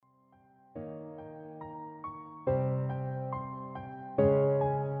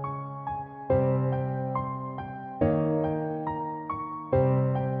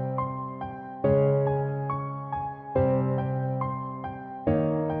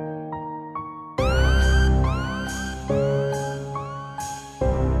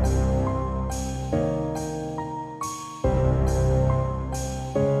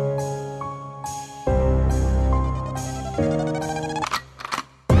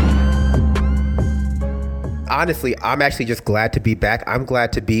honestly, I'm actually just glad to be back. I'm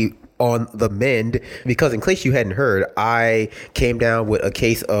glad to be on the mend because, in case you hadn't heard, I came down with a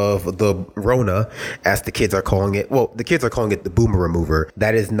case of the Rona, as the kids are calling it. Well, the kids are calling it the boomer remover.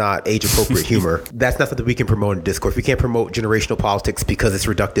 That is not age appropriate humor. That's not something we can promote in discourse. We can't promote generational politics because it's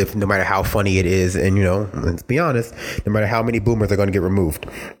reductive, no matter how funny it is. And, you know, let's be honest, no matter how many boomers are going to get removed.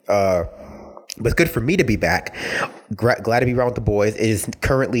 But it's good for me to be back. Glad to be around with the boys. It is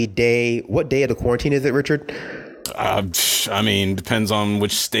currently what day of the quarantine is it, Richard? I mean, depends on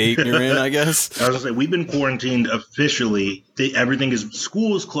which state you're in, I guess. I was gonna say, we've been quarantined officially.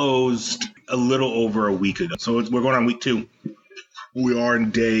 School is closed a little over a week ago. So we're going on week 2. We are in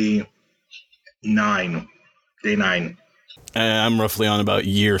day 9. Day 9. I'm roughly on about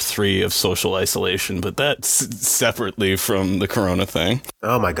year 3 of social isolation, but that's separately from the corona thing.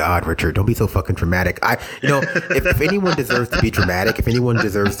 Oh my God, Richard, don't be so fucking dramatic. If anyone deserves to be dramatic, if anyone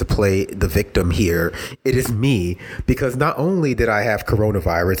deserves to play the victim here, it is me, because not only did I have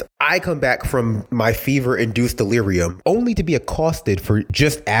coronavirus, I come back from my fever-induced delirium only to be accosted for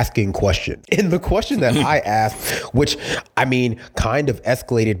just asking questions. And the question that I asked, which, I mean, kind of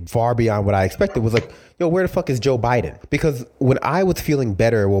escalated far beyond what I expected, was like, yo, where the fuck is Joe Biden? Because when I was feeling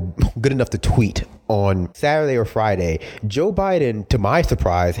better, good enough to tweet on Saturday or Friday, Joe Biden, to my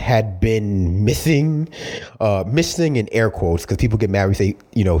surprise, had been missing in air quotes, because people get mad when we say,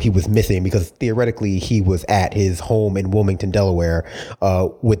 you know, he was missing, because theoretically he was at his home in Wilmington, Delaware,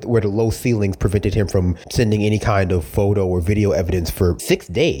 where the low ceilings prevented him from sending any kind of photo or video evidence for 6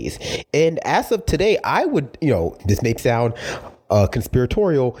 days. And as of today, I would, you know, this may sound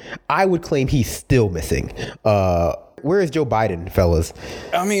conspiratorial, I would claim he's still missing. Where is Joe Biden, fellas?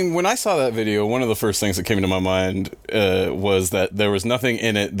 I mean, when I saw that video, one of the first things that came to my mind was that there was nothing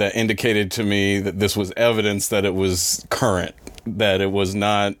in it that indicated to me that this was evidence that it was current, that it was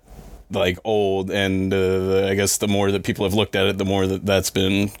not like old. And I guess the more that people have looked at it, the more that's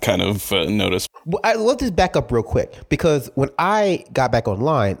been kind of noticed. Well, I love this back up real quick, because when I got back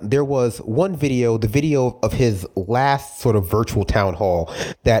online, there was one video, the video of his last sort of virtual town hall,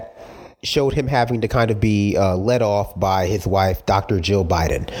 that showed him having to kind of be led off by his wife, Dr. Jill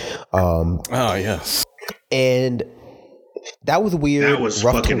Biden. Oh, yes. And that was weird, that was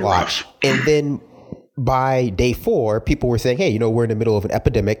rough to watch. Rough. And then by day 4, people were saying, hey, you know, we're in the middle of an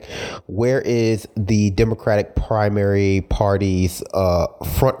epidemic. Where is the Democratic primary party's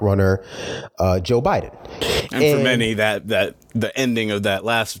front runner, Joe Biden? And for many, that the ending of that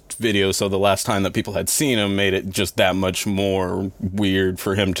last video, so the last time that people had seen him, made it just that much more weird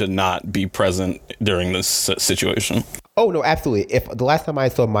for him to not be present during this situation. Oh, no, absolutely. If the last time I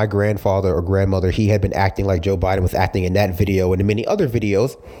saw my grandfather or grandmother, he had been acting like Joe Biden was acting in that video and in many other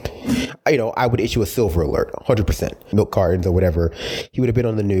videos, you know, I would issue a silver alert, 100%. Milk cartons or whatever. He would have been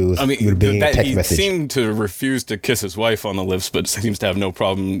on the news. I mean, he would have been a text message. He seemed to refuse to kiss his wife on the lips, but seems to have no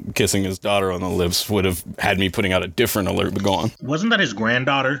problem kissing his daughter on the lips. Would have had me putting out a different alert, but go on. Wasn't that his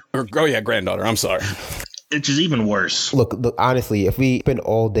granddaughter? Granddaughter. I'm sorry. It's just even worse. Look, honestly, if we spend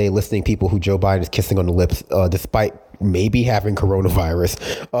all day listening to people who Joe Biden is kissing on the lips, despite maybe having coronavirus,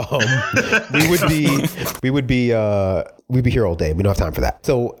 we'd be here all day. We don't have time for that.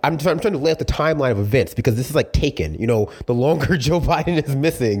 So I'm trying to lay out the timeline of events, because this is like Taken. You know, the longer Joe Biden is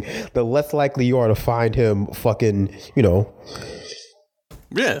missing, the less likely you are to find him fucking, you know.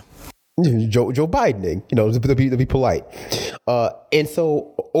 Yeah. Joe Bidening, you know, to be polite. And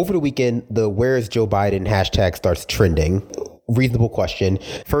so over the weekend, the "Where is Joe Biden" hashtag starts trending. Reasonable question.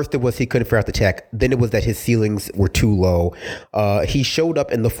 First, it was he couldn't figure out the tech. Then it was that his ceilings were too low. He showed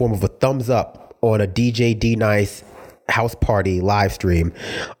up in the form of a thumbs up on a DJ D-Nice house party live stream,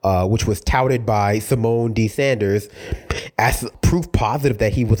 which was touted by Simone D. Sanders as proof positive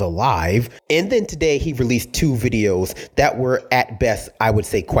that he was alive. And then today he released 2 videos that were at best, I would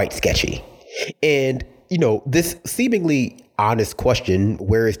say, quite sketchy. And, you know, this seemingly honest question,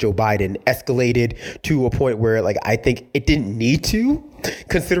 where is Joe Biden, escalated to a point where, like, I think it didn't need to,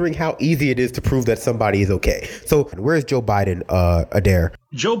 considering how easy it is to prove that somebody is okay. So where is Joe Biden, Adair?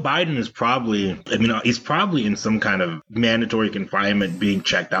 Joe Biden is probably, he's probably in some kind of mandatory confinement being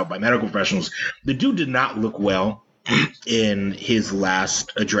checked out by medical professionals. The dude did not look well in his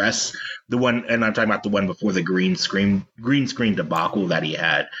last address. The one, and I'm talking about the one before the green screen debacle that he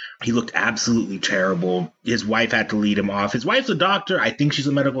had. He looked absolutely terrible. His wife had to lead him off. His wife's a doctor. I think she's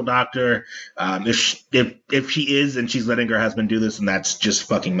a medical doctor. If she is and she's letting her husband do this, and that's just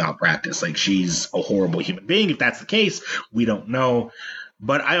fucking malpractice. Like, she's a horrible human being. If that's the case, we don't know.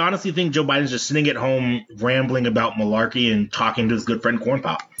 But I honestly think Joe Biden's just sitting at home rambling about malarkey and talking to his good friend Corn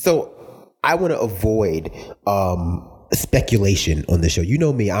Pop. So I want to avoid speculation on the show. You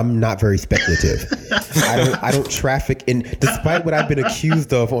know me, I'm not very speculative. I don't traffic in, despite what I've been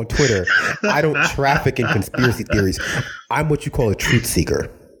accused of on Twitter, I don't traffic in conspiracy theories. I'm what you call a truth seeker.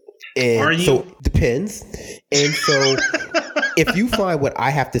 And Are you? so depends. And so if you find what I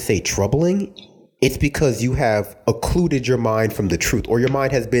have to say troubling, it's because you have occluded your mind from the truth, or your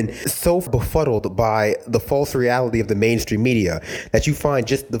mind has been so befuddled by the false reality of the mainstream media that you find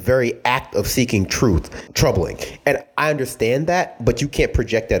just the very act of seeking truth troubling. And I understand that, but you can't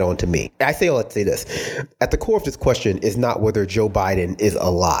project that onto me. Let's say this. At the core of this question is not whether Joe Biden is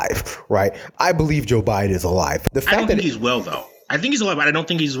alive, right? I believe Joe Biden is alive. The fact I don't think he's well, though. I think he's alive, but I don't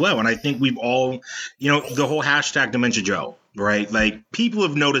think he's well. And I think we've all, the whole hashtag Dementia Joe, right? Like, people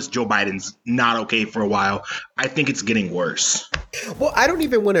have noticed Joe Biden's not okay for a while. I think it's getting worse. Well, I don't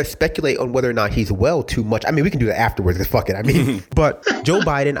even want to speculate on whether or not he's well too much. I mean, we can do that afterwards. Because fuck it. I mean, but Joe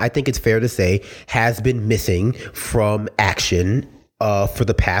Biden, I think it's fair to say, has been missing from action for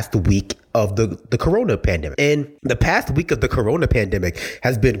the past week of the corona pandemic. And the past week of the corona pandemic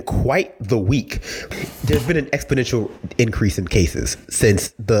has been quite the week. There's been an exponential increase in cases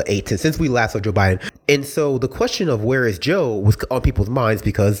since we last saw Joe Biden. And so the question of where is Joe was on people's minds,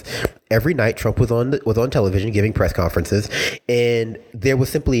 because every night Trump was on television giving press conferences, and there was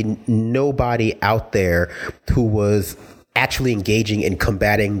simply nobody out there who was actually engaging in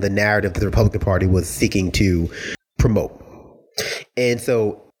combating the narrative that the Republican Party was seeking to promote. And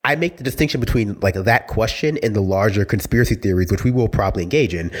so I make the distinction between like that question and the larger conspiracy theories, which we will probably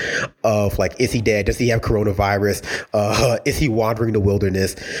engage in, of like, is he dead? Does he have coronavirus? Is he wandering in the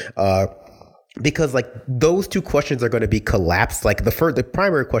wilderness? Because like those two questions are going to be collapsed. Like the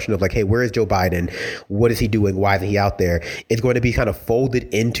primary question of like, hey, where is Joe Biden? What is he doing? Why isn't he out there? It's going to be kind of folded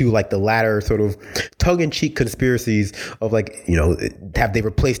into like the latter sort of tongue-in-cheek conspiracies of like, have they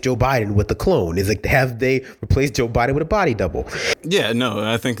replaced Joe Biden with a clone? Is like, have they replaced Joe Biden with a body double? Yeah, no,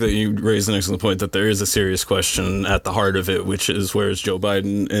 I think that you raised an excellent point that there is a serious question at the heart of it, which is where is Joe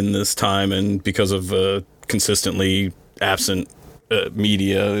Biden in this time? And because of consistently absent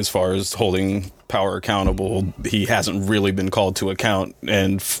media as far as holding power accountable, he hasn't really been called to account,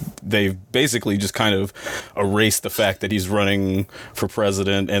 and they've basically just kind of erased the fact that he's running for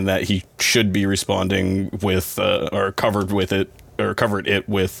president and that he should be responding with or covered it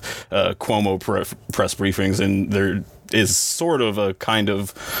with Cuomo press briefings, and there is sort of a kind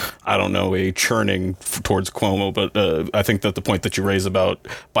of, I don't know, a churning towards Cuomo. But I think that the point that you raise about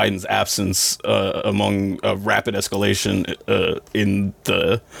Biden's absence among a rapid escalation in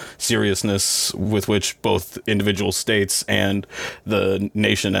the seriousness with which both individual states and the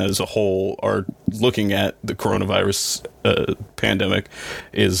nation as a whole are looking at the coronavirus pandemic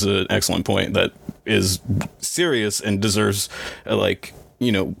is an excellent point that is serious and deserves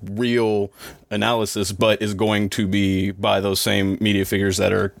real analysis, but is going to be by those same media figures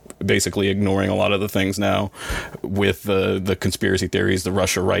that are basically ignoring a lot of the things now with the conspiracy theories, the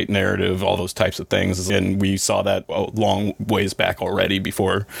Russia right narrative, all those types of things. And we saw that a long ways back already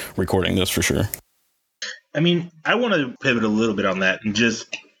before recording this, for sure. I mean, I want to pivot a little bit on that and just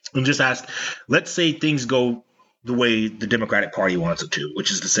ask, let's say things go the way the Democratic Party wants it to,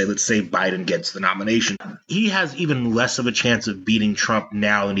 which is to say, let's say Biden gets the nomination. He has even less of a chance of beating Trump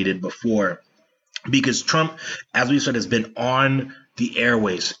now than he did before, because Trump, as we said, has been on the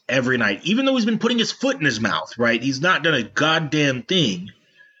airways every night, even though he's been putting his foot in his mouth, right? He's not done a goddamn thing.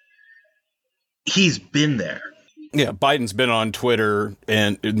 He's been there. Yeah, Biden's been on Twitter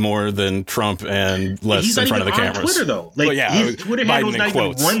and more than Trump and less in front of the cameras. He's not even on Twitter, though. Like, yeah, his Twitter handle's not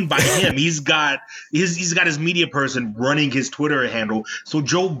even run by him. He's got his media person running his Twitter handle. So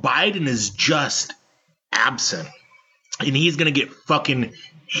Joe Biden is just absent. And he's going to get fucking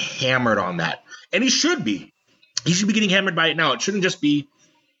hammered on that. And he should be. He should be getting hammered by it now. It shouldn't just be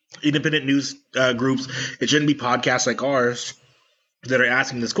independent news groups. It shouldn't be podcasts like ours that are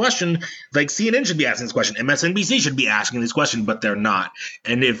asking this question. Like CNN should be asking this question. MSNBC should be asking this question, but they're not.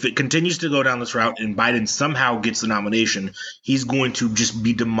 And if it continues to go down this route and Biden somehow gets the nomination, he's going to just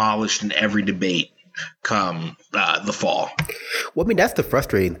be demolished in every debate come the fall. Well, I mean, that's the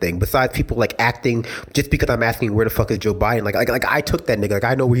frustrating thing. Besides people like acting just because I'm asking where the fuck is Joe Biden, like I took that nigga, like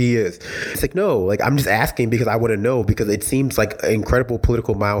I know where he is. It's like, no, like I'm just asking because I want to know, because it seems like incredible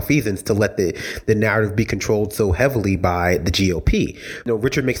political malfeasance to let the narrative be controlled so heavily by the GOP.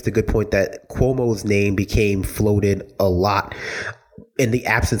 Richard makes the good point that Cuomo's name became floated a lot in the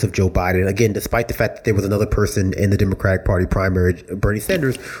absence of Joe Biden. Again, despite the fact that there was another person in the Democratic Party primary, Bernie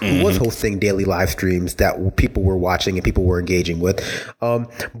Sanders, who was hosting daily live streams that people were watching and people were engaging with.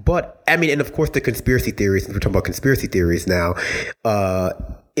 But I mean, and of course the conspiracy theories, since we're talking about conspiracy theories now,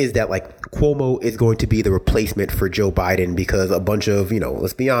 is that like Cuomo is going to be the replacement for Joe Biden because a bunch of,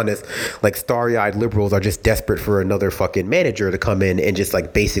 let's be honest, like starry-eyed liberals are just desperate for another fucking manager to come in and just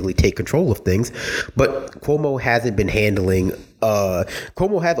like basically take control of things. But Cuomo hasn't been handling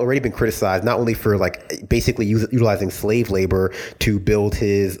Cuomo has already been criticized not only for like basically utilizing slave labor to build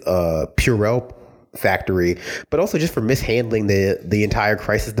his Purell factory, but also just for mishandling the entire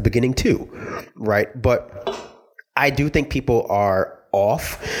crisis at the beginning too, right? But I do think people are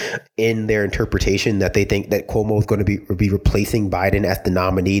off in their interpretation that they think that Cuomo is going to be replacing Biden as the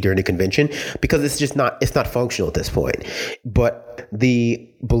nominee during the convention, because it's not functional at this point. But the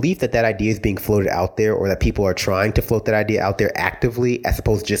belief that idea is being floated out there, or that people are trying to float that idea out there actively, as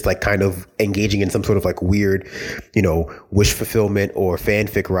opposed to just like kind of engaging in some sort of like weird, wish fulfillment or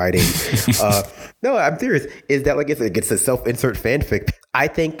fanfic writing. No, I'm serious. Is that like it's a self-insert fanfic? I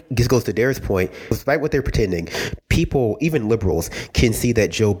think this goes to Dara's point. Despite what they're pretending, people, even liberals, can see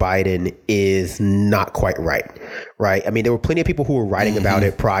that Joe Biden is not quite right. Right? I mean, there were plenty of people who were writing about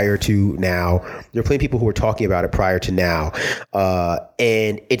it prior to now. There were plenty of people who were talking about it prior to now.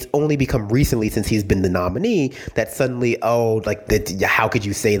 And it's only become recently, since he's been the nominee, that suddenly, how could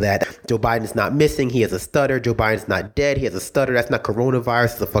you say that? Joe Biden's not missing. He has a stutter. Joe Biden's not dead. He has a stutter. That's not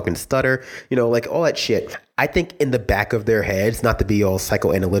coronavirus. It's a fucking stutter. Like all that shit. I think in the back of their heads, not to be all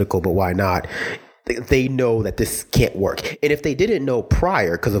psychoanalytical, but why not? They know that this can't work. And if they didn't know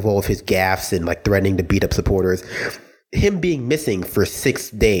prior, because of all of his gaffes and like threatening to beat up supporters, him being missing for 6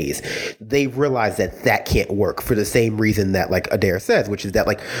 days, they realize that can't work for the same reason that like Adair says, which is that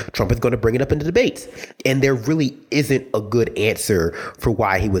like Trump is going to bring it up into debates. And there really isn't a good answer for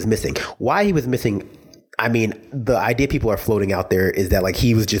why he was missing. Why he was missing, I mean, the idea people are floating out there is that like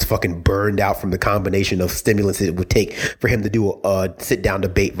he was just fucking burned out from the combination of stimulants it would take for him to do a sit-down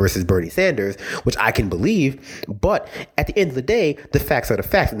debate versus Bernie Sanders, which I can believe. But at the end of the day, the facts are the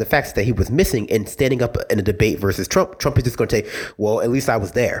facts. And the facts that he was missing and standing up in a debate versus Trump is just going to say, well, at least I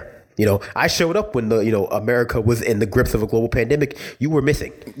was there. I showed up when America was in the grips of a global pandemic. You were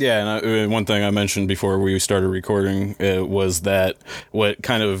missing. Yeah, and one thing I mentioned before we started recording was that what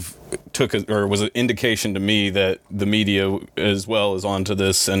kind of was an indication to me that the media as well is onto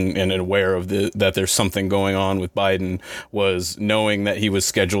this and aware of that there's something going on with Biden, was knowing that he was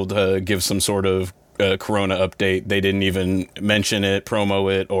scheduled to give some sort of Corona update. They didn't even mention it,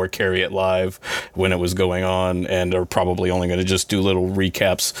 promo it, or carry it live when it was going on, and are probably only going to just do little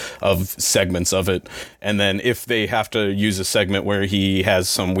recaps of segments of it. And then if they have to use a segment where he has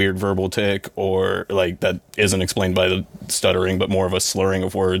some weird verbal tick, or like that isn't explained by the stuttering, but more of a slurring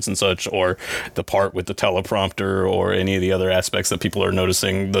of words and such, or the part with the teleprompter, or any of the other aspects that people are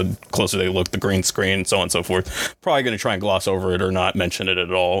noticing the closer they look, the green screen, so on and so forth, probably going to try and gloss over it or not mention it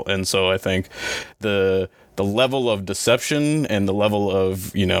at all. And so I think the level of deception and the level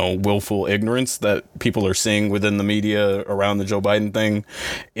of, willful ignorance that people are seeing within the media around the Joe Biden thing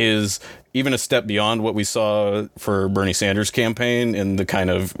is even a step beyond what we saw for Bernie Sanders' campaign, and the kind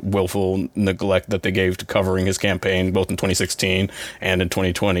of willful neglect that they gave to covering his campaign, both in 2016 and in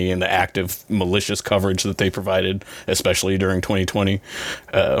 2020, and the active malicious coverage that they provided, especially during 2020.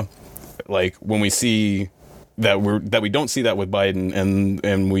 Like when we see that we don't see that with Biden,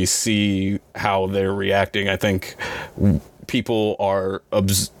 and we see how they're reacting, I think people are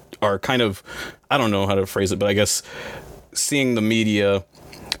kind of, I don't know how to phrase it, but I guess seeing the media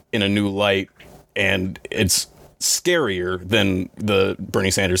in a new light, and it's scarier than the Bernie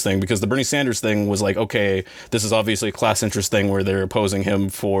Sanders thing, because the Bernie Sanders thing was like, okay, this is obviously a class interest thing where they're opposing him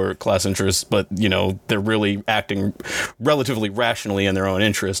for class interests, but they're really acting relatively rationally in their own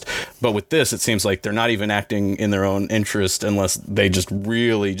interest. But with this, it seems like they're not even acting in their own interest unless they just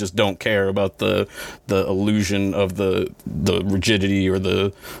really just don't care about the illusion of the rigidity or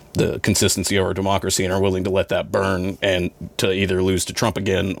the consistency of our democracy, and are willing to let that burn, and to either lose to Trump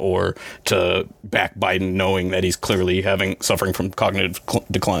again or to back Biden, knowing that he's clearly suffering from cognitive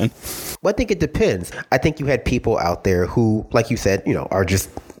decline. Well, I think it depends. I think you had people out there who, like you said, are just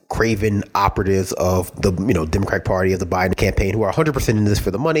craven operatives of the Democratic Party, of the Biden campaign, who are 100% in this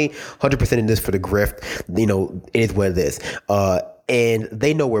for the money, 100% in this for the grift. It is what it is. And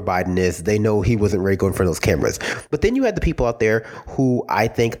they know where Biden is. They know he wasn't ready to go in front of those cameras. But then you had the people out there who, I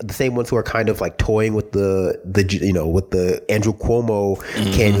think, the same ones who are kind of like toying with the Andrew Cuomo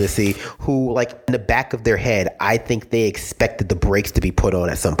candidacy, who, like, in the back of their head, I think they expected the brakes to be put on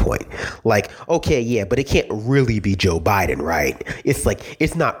at some point. Like, okay, yeah, but it can't really be Joe Biden, right? It's like,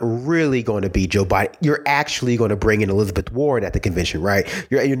 it's not really going to be Joe Biden. You're actually going to bring in Elizabeth Warren at the convention, right?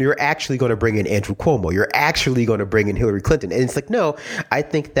 You're actually going to bring in Andrew Cuomo. You're actually going to bring in Hillary Clinton. And it's like, no, no, I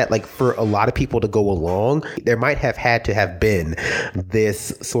think that like for a lot of people to go along, there might have had to have been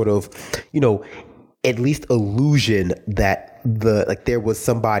this sort of, at least illusion that there was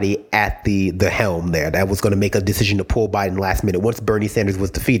somebody at the helm there that was going to make a decision to pull Biden last minute once Bernie Sanders was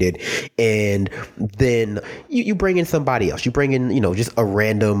defeated, and then you bring in somebody else. You bring in just a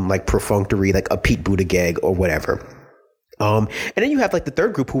random like perfunctory like a Pete Buttigieg or whatever. And then you have like the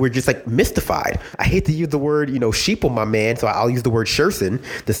third group who were just like mystified. I hate to use the word, sheeple, my man. So I'll use the word sherson,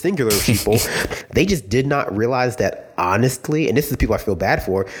 the singular sheeple. They just did not realize that honestly, and this is the people I feel bad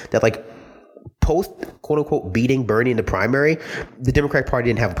for, that like post quote unquote beating Bernie in the primary, the Democratic Party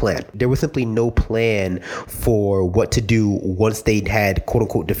didn't have a plan. There was simply no plan for what to do once they had quote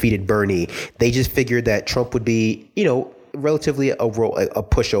unquote defeated Bernie. They just figured that Trump would be, relatively a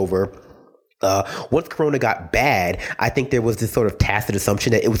pushover. Once Corona got bad, I think there was this sort of tacit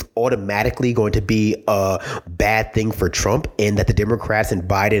assumption that it was automatically going to be a bad thing for Trump and that the Democrats and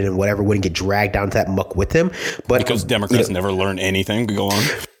Biden and whatever wouldn't get dragged down to that muck with him. But because Democrats never learn anything. Go on.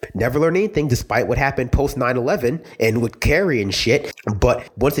 Never learned anything despite what happened post 9/11 and with Kerry and shit. But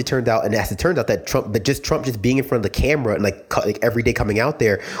once it turned out, and as it turned out that Trump just being in front of the camera and like every day coming out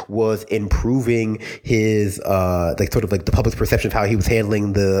there was improving his sort of like the public's perception of how he was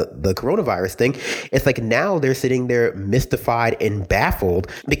handling the coronavirus thing. It's like now they're sitting there mystified and baffled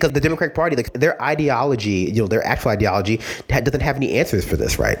because the Democratic Party, like their ideology, their actual ideology doesn't have any answers for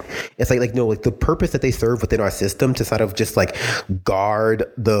this, right? It's like the purpose that they serve within our system to sort of just like guard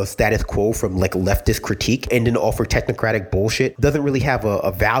the status quo from like leftist critique and then offer technocratic bullshit doesn't really have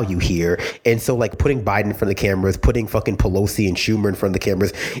a value here. And so like putting Biden in front of the cameras, putting fucking Pelosi and Schumer in front of the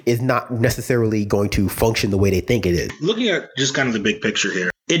cameras is not necessarily going to function the way they think it is. Looking at just kind of the big picture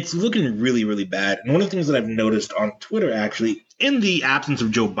here, it's looking really, really bad. And one of the things that I've noticed on Twitter, actually, in the absence of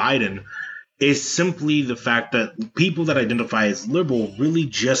Joe Biden, is simply the fact that people that identify as liberal really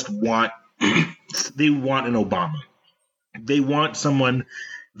just want, they want an Obama. They want someone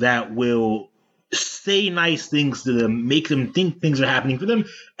that will say nice things to them, make them think things are happening for them,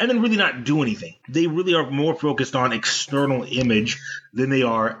 and then really not do anything. They really are more focused on external image than they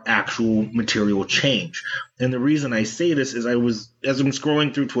are actual material change. And the reason I say this is as I'm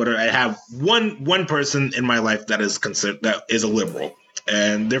scrolling through Twitter, I have one person in my life that is a liberal,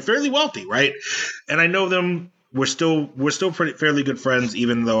 and they're fairly wealthy, right? And I know them. We're still fairly good friends,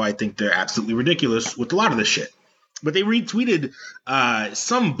 even though I think they're absolutely ridiculous with a lot of this shit. But they retweeted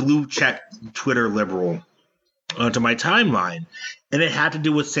some blue check Twitter liberal onto my timeline. And it had to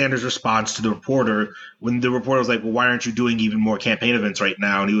do with Sanders' response to the reporter when the reporter was like, well, why aren't you doing even more campaign events right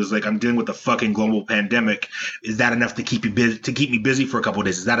now? And he was like, I'm dealing with a fucking global pandemic. Is that enough to keep me busy for a couple of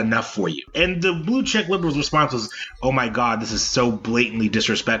days? Is that enough for you? And the blue check liberal's response was, oh my God, this is so blatantly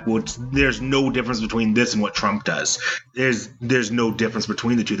disrespectful. There's no difference between this and what Trump does. There's no difference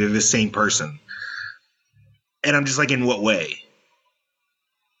between the two. They're the same person. And I'm just like, in what way?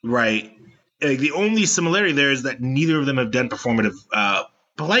 Right? The only similarity there is that neither of them have done performative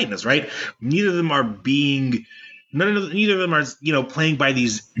politeness, right? Neither of them are playing by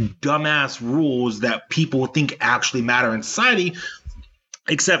these dumbass rules that people think actually matter in society,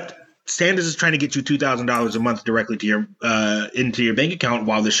 except Sanders is trying to get you $2,000 a month directly to your into your bank account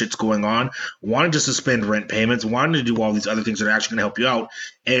while this shit's going on, wanted to suspend rent payments, wanted to do all these other things that are actually going to help you out.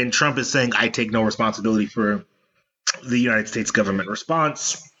 And Trump is saying, I take no responsibility for the United States government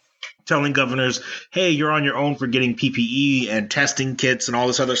response, telling governors, hey, you're on your own for getting PPE and testing kits and all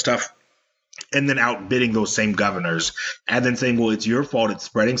this other stuff, and then outbidding those same governors, and then saying, well, it's your fault it's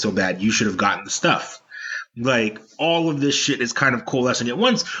spreading so bad, you should have gotten the stuff. Like, all of this shit is kind of coalescing at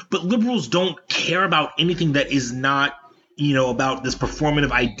once, but liberals don't care about anything that is not, about this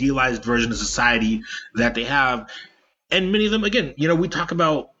performative, idealized version of society that they have. And many of them, again, we've talked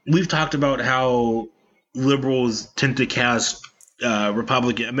about how liberals tend to cast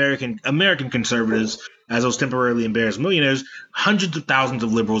Republican American conservatives as those temporarily embarrassed millionaires. Hundreds of thousands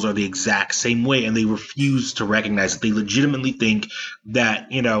of liberals are the exact same way, and they refuse to recognize it. They legitimately think that,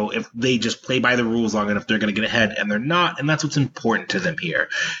 if they just play by the rules long enough, they're going to get ahead, and they're not, and that's what's important to them here.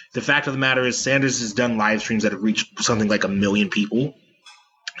 The fact of the matter is Sanders has done live streams that have reached something like 1 million people.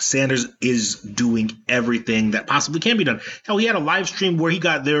 Sanders is doing everything that possibly can be done. Hell, he had a live stream where he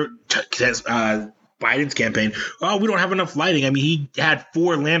got their Biden's campaign. Oh, we don't have enough lighting. I mean, he had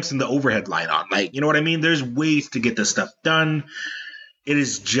 4 lamps in the overhead light on. Like, you know what I mean? There's ways to get this stuff done. it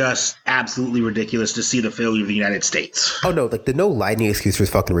is just absolutely ridiculous to see the failure of the United States. Oh no, like the no lighting excuse was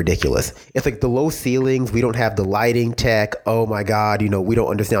fucking ridiculous. It's like the low ceilings, we don't have the lighting tech. Oh my God, we don't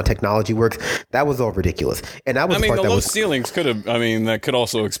understand how technology works. That was all ridiculous. And that was the low ceilings could have, that could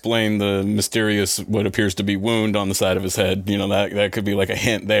also explain the mysterious, what appears to be wound on the side of his head. That could be like a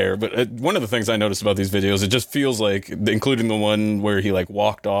hint there. But one of the things I noticed about these videos, it just feels like, including the one where he like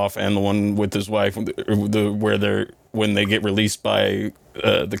walked off and the one with his wife, when they get released by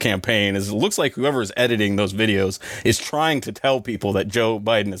the campaign, it looks like whoever's editing those videos is trying to tell people that Joe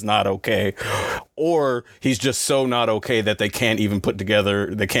Biden is not okay, or he's just so not okay that they can't clip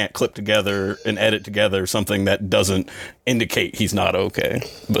together and edit together something that doesn't indicate he's not okay.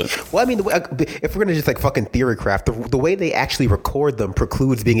 But well, if we're gonna just like fucking theory craft, the way they actually record them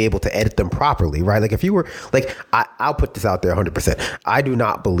precludes being able to edit them properly, right? Like if you were like, I'll put this out there 100%. I do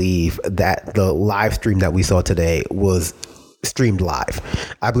not believe that the live stream that we saw today was streamed live.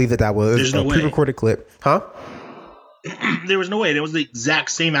 I believe that was a pre-recorded clip. Huh? There was no way. There was the exact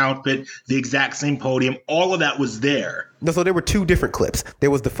same outfit, the exact same podium. All of that was there. No, so there were two different clips.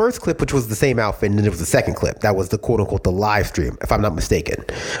 There was the first clip, which was the same outfit, and then there was the second clip. That was the quote unquote the live stream, if I'm not mistaken.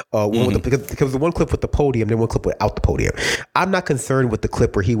 Because the one clip with the podium, then one clip without the podium. I'm not concerned with the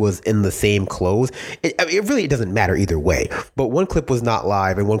clip where he was in the same clothes. It really doesn't matter either way. But one clip was not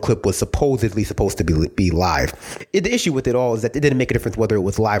live, and one clip was supposedly supposed to be live. The issue with it all is that it didn't make a difference whether it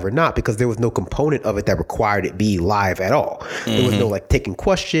was live or not, because there was no component of it that required it be live at all. There was no like taking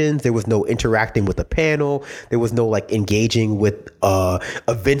questions. There was no interacting with the panel. There was no like engaging with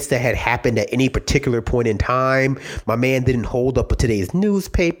events that had happened at any particular point in time. My man didn't hold up today's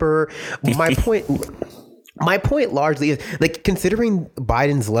newspaper. My point largely is like, considering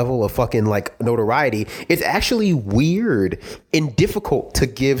Biden's level of fucking like notoriety, it's actually weird and difficult to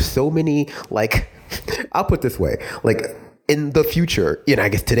give so many, like, I'll put it this way, like in the future, I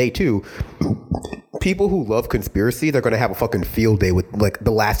guess today too, people who love conspiracy, they're going to have a fucking field day with like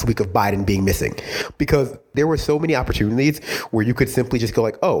the last week of Biden being missing, because there were so many opportunities where you could simply just go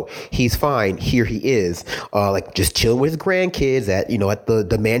like, oh, he's fine. Here he is, like just chilling with his grandkids at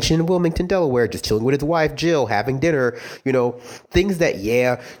the mansion in Wilmington, Delaware, just chilling with his wife, Jill, having dinner, things that,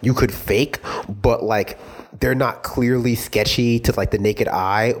 you could fake, but like, they're not clearly sketchy to like the naked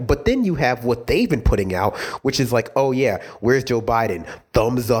eye. But then you have what they've been putting out, which is like, oh yeah, where's Joe Biden?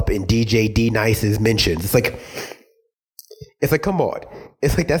 Thumbs up in DJ D Nice's mentions. It's like, come on.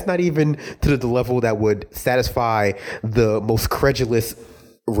 It's like, that's not even to the level that would satisfy the most credulous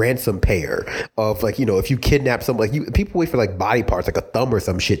ransom payer of like, if you kidnap someone, like people wait for like body parts, like a thumb or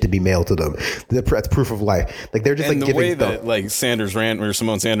some shit to be mailed to them. That's proof of life. Like they're just and like the giving way that like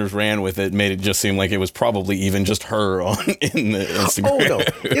Simone Sanders ran with it made it just seem like it was probably even just her in the Instagram. Oh no,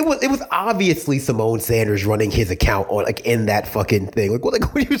 it was obviously Simone Sanders running his account on like in that fucking thing. Like what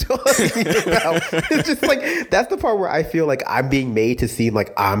are you talking about? It's just like, that's the part where I feel like I'm being made to seem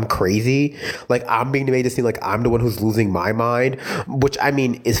like I'm crazy. Like I'm being made to seem like I'm the one who's losing my mind, which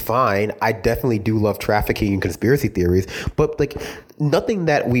is fine. I definitely do love trafficking and conspiracy theories, but like nothing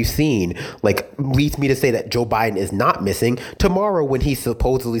that we've seen like leads me to say that Joe Biden is not missing. Tomorrow when he's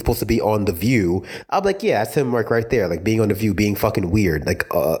supposedly supposed to be on The View, I'm like, yeah, that's him right there, like being on The View, being fucking weird,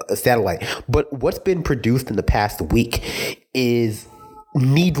 like a satellite. But what's been produced in the past week is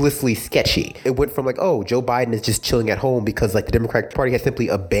needlessly sketchy. It went from like, oh, Joe Biden is just chilling at home because like the Democratic Party has simply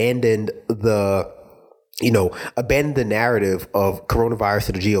abandoned the narrative of coronavirus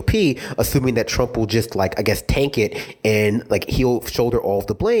to the GOP, assuming that Trump will just like, I guess, tank it and like he'll shoulder all of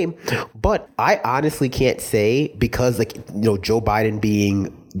the blame. But I honestly can't say, because like, Joe Biden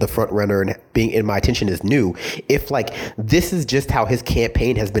being the front runner and being in my attention is new, if like this is just how his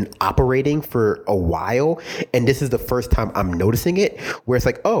campaign has been operating for a while, and this is the first time I'm noticing it, where it's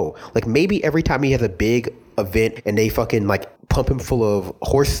like, oh, like maybe every time he has a big event and they fucking like pump him full of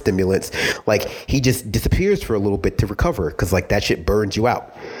horse stimulants, like he just disappears for a little bit to recover, because like that shit burns you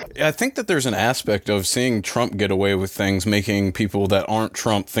out. I think that there's an aspect of seeing Trump get away with things, making people that aren't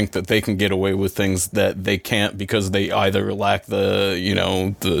Trump think that they can get away with things that they can't, because they either lack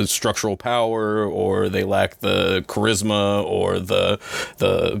the structural power, or they lack the charisma, or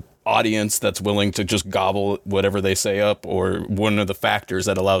the audience that's willing to just gobble whatever they say up, or one of the factors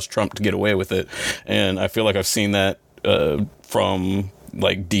that allows Trump to get away with it. And I feel like I've seen that from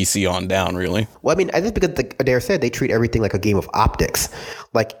like DC on down, really. Well, I think because like Adair said, they treat everything like a game of optics.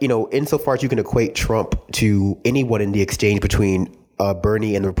 Like, insofar as you can equate Trump to anyone in the exchange between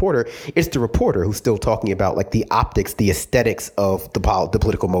Bernie and the reporter. It's the reporter who's still talking about like the optics, the aesthetics of the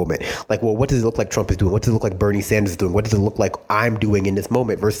political moment. Like, well, what does it look like Trump is doing? What does it look like Bernie Sanders is doing? What does it look like I'm doing in this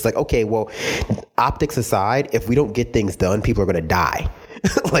moment? Versus like, okay, well, optics aside, if we don't get things done, people are going to die.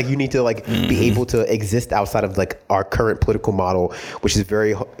 Like, you need to like be able to exist outside of like our current political model, which is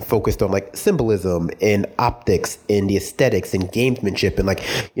very focused on like symbolism and optics and the aesthetics and gamesmanship. And like,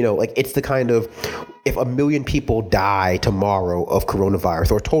 you know, like it's the kind of, if 1 million people die tomorrow of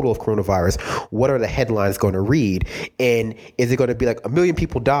coronavirus or total of coronavirus, what are the headlines going to read? And is it going to be like 1 million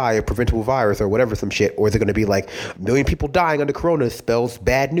people die of preventable virus or whatever, some shit? Or is it going to be like 1 million people dying under corona spells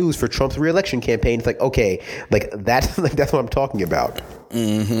bad news for Trump's reelection campaign? It's like, okay, like that's what I'm talking about.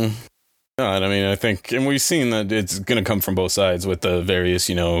 Mm-hmm. And I mean, I think, and we've seen that it's going to come from both sides with the various,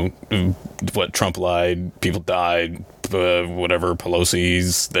 you know, what Trump lied, people died, whatever,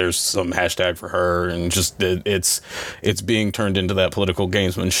 Pelosi's, there's some hashtag for her, and just it's being turned into that political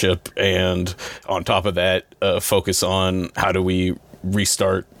gamesmanship. And on top of that, focus on how do we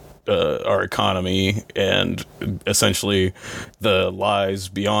restart our economy, and essentially the lies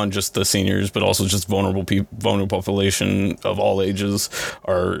beyond just the seniors, but also just vulnerable population of all ages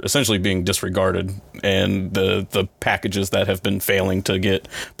are essentially being disregarded, and the packages that have been failing to get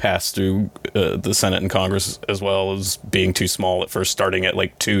passed through the Senate and Congress, as well as being too small at first, starting at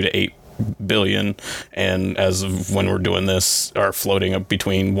like 2 to 8 billion, and as of when we're doing this are floating up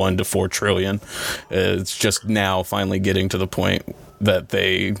between 1 to 4 trillion. It's just now finally getting to the point that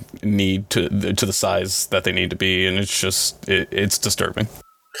they need to the size that they need to be, and it's just it's disturbing.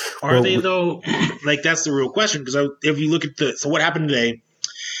 Are they though? Like, that's the real question, because if you look at so what happened today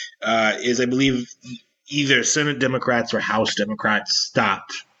is, I believe, either Senate Democrats or House Democrats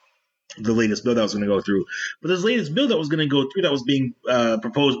stopped the latest bill that was going to go through. But this latest bill that was going to go through, that was being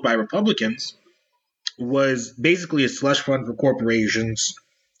proposed by Republicans, was basically a slush fund for corporations,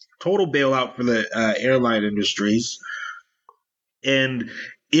 total bailout for the airline industries. And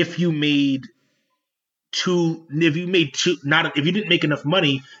if you didn't make enough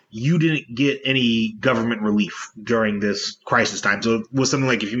money, you didn't get any government relief during this crisis time. So it was something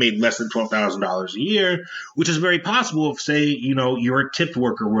like, if you made less than $12,000 a year, which is very possible if, say, you know, you're a tipped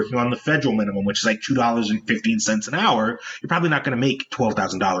worker working on the federal minimum, which is like $2.15 an hour, you're probably not going to make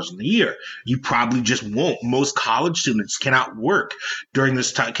 $12,000 in the year. You probably just won't. Most college students cannot work during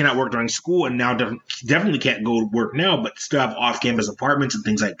this time, cannot work during school, and now definitely can't go to work now, but still have off-campus apartments and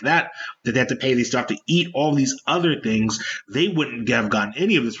things like that they have to pay. They still have to eat, all these other things. They wouldn't have gotten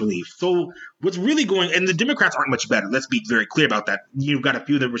any of this relief. So what's really going, and the Democrats aren't much better. Let's be very clear about that. You've got a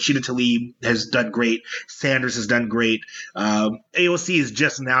few that Rashida Tlaib has done great. Sanders has done great. AOC is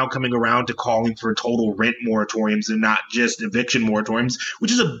just now coming around to calling for total rent moratoriums and not just eviction moratoriums,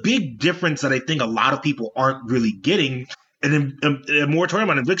 which is a big difference that I think a lot of people aren't really getting. And a moratorium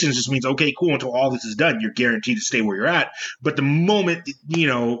on evictions just means, okay, cool, until all this is done, you're guaranteed to stay where you're at. But the moment, you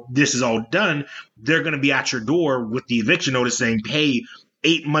know, this is all done, they're going to be at your door with the eviction notice saying, pay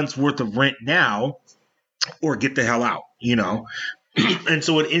 8 months worth of rent now or get the hell out, you know? And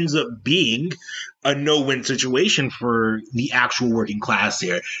so it ends up being a no-win situation for the actual working class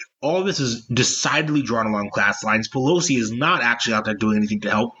here. All this is decidedly drawn along class lines. Pelosi is not actually out there doing anything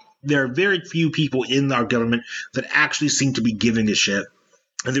to help. There are very few people in our government that actually seem to be giving a shit.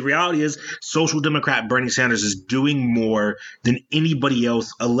 And the reality is, Social Democrat Bernie Sanders is doing more than anybody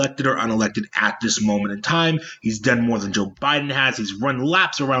else, elected or unelected, at this moment in time. He's done more than Joe Biden has. He's run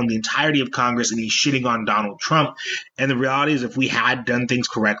laps around the entirety of Congress, and he's shitting on Donald Trump. And the reality is, if we had done things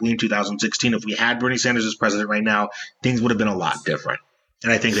correctly in 2016, if we had Bernie Sanders as president right now, things would have been a lot different.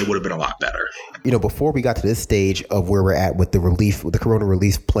 And I think they would have been a lot better. You know, before we got to this stage of where we're at with the relief, with the corona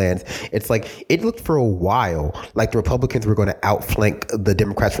relief plans, it's like it looked for a while like the Republicans were going to outflank the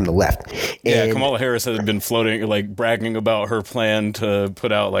Democrats from the left. Yeah, Kamala Harris has been floating, like bragging about her plan to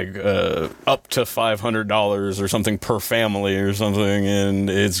put out like up to $500 or something per family or something, and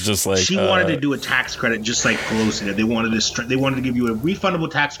it's just like she wanted to do a tax credit just like Pelosi did. They wanted to give you a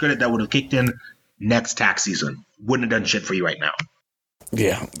refundable tax credit that would have kicked in next tax season. Wouldn't have done shit for you right now.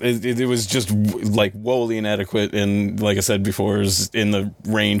 Yeah, it was just like woefully inadequate, and like I said before, it was in the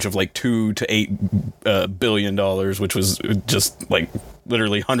range of like $2 to $8 billion, which was just like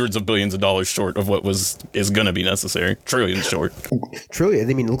literally hundreds of billions of dollars short of what is going to be necessary. Trillions short. Trillions.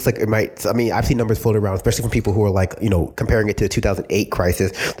 I mean, it looks like it might. I mean, I've seen numbers floated around, especially from people who are like, you know, comparing it to the 2008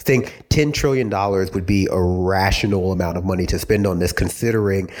 crisis, saying $10 trillion would be a rational amount of money to spend on this,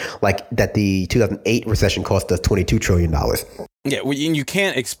 considering like that the 2008 recession cost us $22 trillion. Yeah, well, you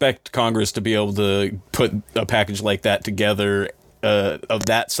can't expect Congress to be able to put a package like that together of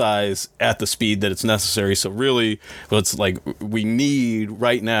that size at the speed that it's necessary. So really, it's like we need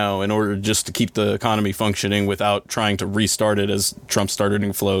right now, in order just to keep the economy functioning without trying to restart it as Trump started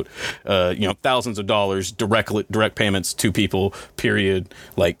to float, thousands of dollars, direct payments to people, period.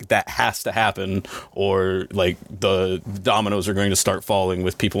 Like, that has to happen, or like the dominoes are going to start falling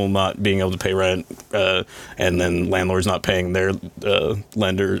with people not being able to pay rent, and then landlords not paying their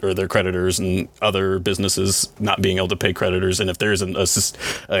lenders or their creditors, and other businesses not being able to pay creditors. And if there's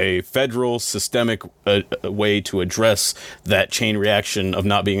a federal systemic way to address that chain reaction of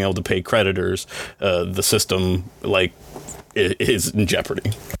not being able to pay creditors, the system is in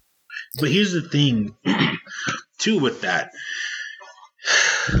jeopardy. But here's the thing, too, with that.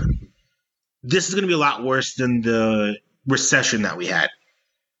 This is going to be a lot worse than the recession that we had.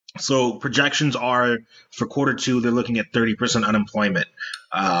 So projections are for quarter two, they're looking at 30% unemployment.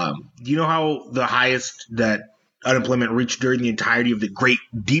 Do you know how the highest that unemployment reached during the entirety of the Great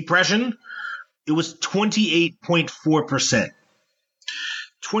Depression? It was 28.4%.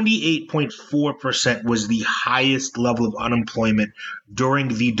 28.4% was the highest level of unemployment during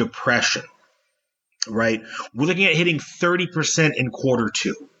the Depression, right? We're looking at hitting 30% in quarter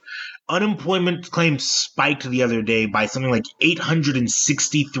two. Unemployment claims spiked the other day by something like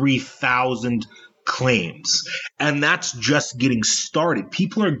 863,000 claims. And that's just getting started.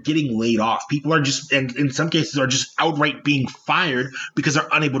 People are getting laid off. People are just, and in some cases, are just outright being fired because they're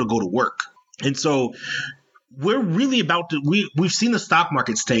unable to go to work. And so we're really about to, we've seen the stock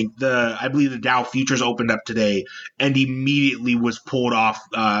markets tank. I believe the Dow futures opened up today and immediately was pulled off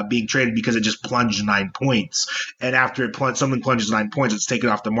being traded because it just plunged 9 points. And after something plunges 9 points, it's taken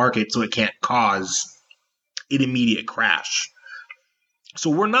off the market, so it can't cause an immediate crash. So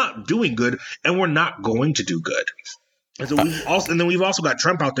we're not doing good, and we're not going to do good. And so we've also got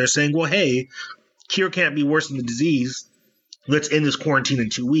Trump out there saying, well, hey, cure can't be worse than the disease. Let's end this quarantine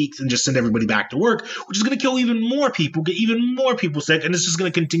in 2 weeks and just send everybody back to work, which is going to kill even more people, get even more people sick, and it's just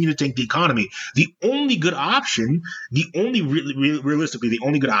going to continue to tank the economy. The only good option, realistically, the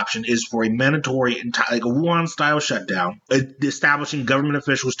only good option is for a mandatory, like a Wuhan-style shutdown, establishing government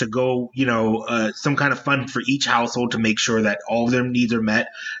officials to go, some kind of fund for each household to make sure that all of their needs are met,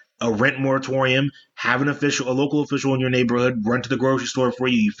 a rent moratorium, have a local official in your neighborhood run to the grocery store for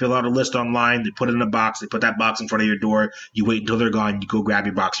you. You fill out a list online, they put it in a box, they put that box in front of your door, you wait until they're gone, you go grab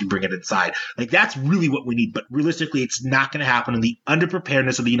your box, you bring it inside. Like, that's really what we need. But realistically, it's not going to happen. In the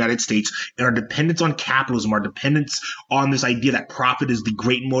underpreparedness of the United States and our dependence on capitalism, our dependence on this idea that profit is the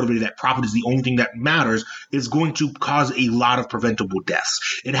great motivator, that profit is the only thing that matters, is going to cause a lot of preventable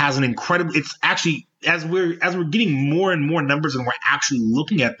deaths. It has it's actually, as we're getting more and more numbers and we're actually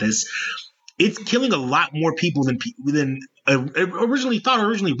looking at this, it's killing a lot more people than originally thought or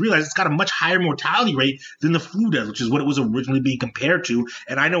originally realized. It's got a much higher mortality rate than the flu does, which is what it was originally being compared to.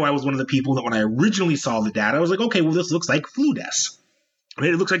 And I know I was one of the people that when I originally saw the data, I was like, okay, well, this looks like flu deaths.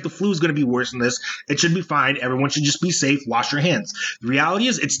 It looks like the flu is going to be worse than this. It should be fine. Everyone should just be safe. Wash your hands. The reality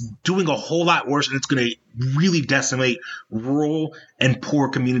is it's doing a whole lot worse, and it's going to really decimate rural and poor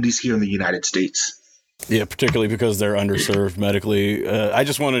communities here in the United States. Yeah, particularly because they're underserved medically. I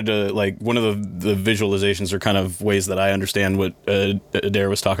just wanted to, one of the visualizations or kind of ways that I understand what Adair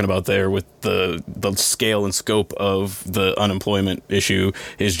was talking about there with the scale and scope of the unemployment issue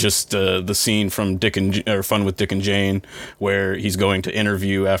is just the scene from Fun with Dick and Jane, where he's going to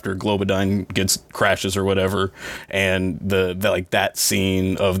interview after Globodyne crashes or whatever, and that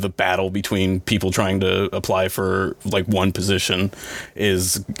scene of the battle between people trying to apply for one position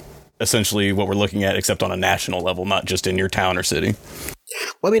is essentially what we're looking at, except on a national level, not just in your town or city.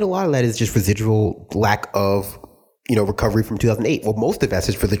 Well, I mean, a lot of that is just residual lack of, recovery from 2008. Well, most of that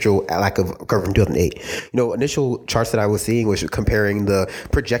is residual lack of recovery from 2008. Initial charts that I was seeing was comparing the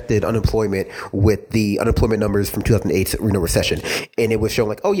projected unemployment with the unemployment numbers from 2008's recession. And it was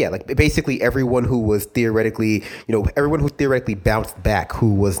showing basically everyone who was theoretically, everyone who theoretically bounced back,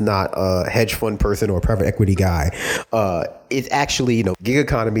 who was not a hedge fund person or a private equity guy, is actually, gig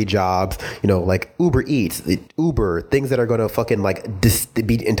economy jobs, like Uber Eats, Uber, things that are going to fucking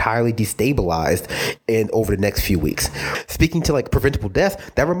be entirely destabilized over the next few weeks. Speaking to preventable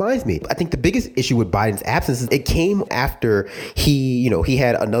death, that reminds me, I think the biggest issue with Biden's absence is it came after he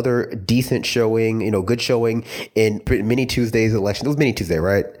had another decent showing, good showing in Mini Tuesday's election. It was Mini Tuesday,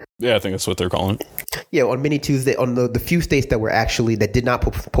 right? Yeah, I think that's what they're calling it. Yeah, on Mini Tuesday, on the few states that did not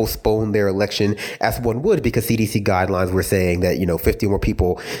postpone their election as one would, because CDC guidelines were saying that, 50 or more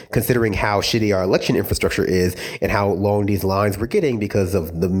people, considering how shitty our election infrastructure is and how long these lines were getting because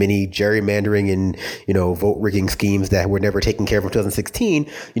of the many gerrymandering and, vote rigging schemes that were never taken care of in 2016,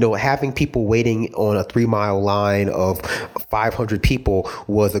 having people waiting on a 3-mile line of 500 people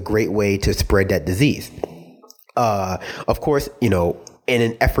was a great way to spread that disease. Of course, in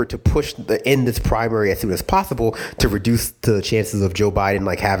an effort to end this primary as soon as possible to reduce the chances of Joe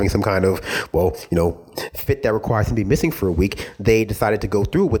Biden having some kind of fit that requires him to be missing for a week, they decided to go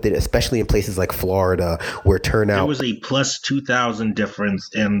through with it, especially in places like Florida, where turnout there was a plus 2,000 difference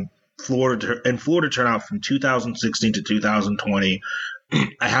in Florida turnout from 2016 to 2020.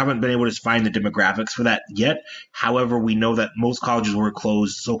 I haven't been able to find the demographics for that yet. However, we know that most colleges were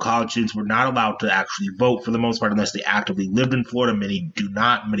closed, so college students were not allowed to actually vote for the most part unless they actively lived in Florida. Many do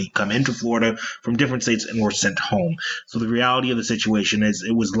not. Many come into Florida from different states and were sent home. So the reality of the situation is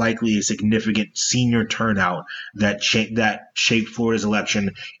it was likely a significant senior turnout that shaped Florida's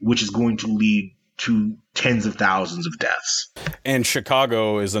election, which is going to lead to tens of thousands of deaths. And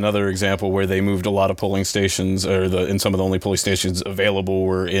Chicago is another example where they moved a lot of polling stations, and some of the only polling stations available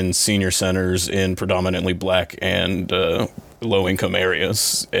were in senior centers in predominantly black and low-income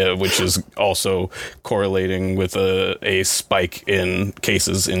areas, which is also correlating with a spike in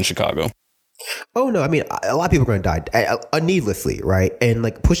cases in Chicago. Oh, no. I mean, a lot of people are going to die needlessly, right? And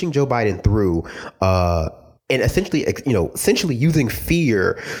pushing Joe Biden through and essentially using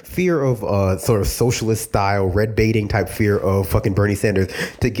fear of sort of socialist style red baiting type fear of fucking Bernie Sanders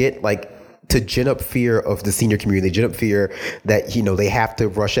to get to gin up fear of the senior community, gin up fear that, they have to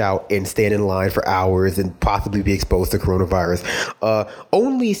rush out and stand in line for hours and possibly be exposed to coronavirus,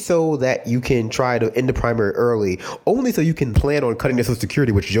 only so that you can try to end the primary early, only so you can plan on cutting their Social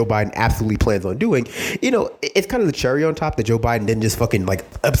Security, which Joe Biden absolutely plans on doing. It's kind of the cherry on top that Joe Biden didn't just fucking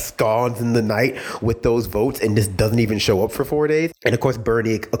absconds in the night with those votes and just doesn't even show up for 4 days. And of course,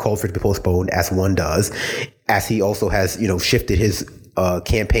 Bernie called for it to be postponed, as one does, as he also has, shifted his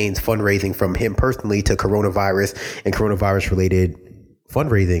campaign's fundraising from him personally to coronavirus and coronavirus related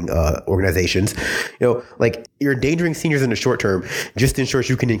fundraising organizations. You're endangering seniors in the short term just ensures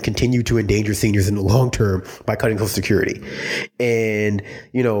you can continue to endanger seniors in the long term by cutting Social Security. And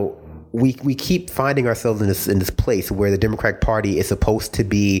we keep finding ourselves in this place where the Democratic Party is supposed to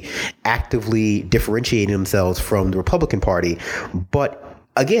be actively differentiating themselves from the Republican Party, but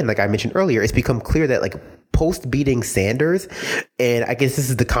again, like I mentioned earlier, it's become clear that post beating Sanders, and I guess this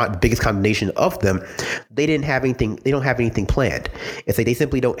is the biggest condemnation of them, they don't have anything planned. It's they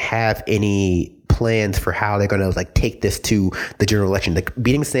simply don't have any plans for how they're going to take this to the general election.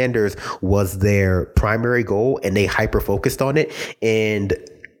 Beating Sanders was their primary goal, and they hyper focused on it. And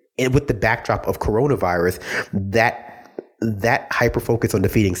with the backdrop of coronavirus, that hyper focus on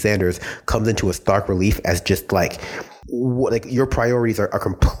defeating Sanders comes into a stark relief as just your priorities are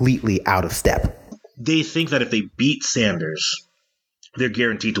completely out of step. They think that if they beat Sanders, they're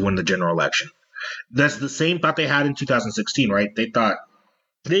guaranteed to win the general election. That's the same thought they had in 2016, right? They thought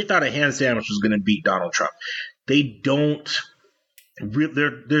a hand sandwich was going to beat Donald Trump. They don't.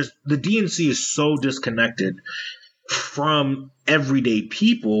 The DNC is so disconnected from everyday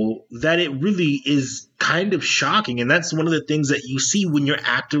people that it really is kind of shocking. And that's one of the things that you see when you're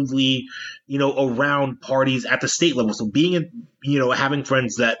actively, around parties at the state level. So being having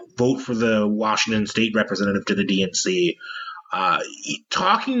friends that vote for the Washington state representative to the DNC,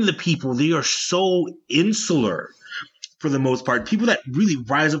 talking to the people, they are so insular for the most part. People that really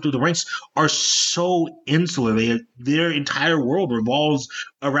rise up through the ranks are so insular. Their entire world revolves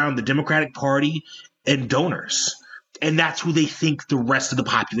around the Democratic Party and donors. And that's who they think the rest of the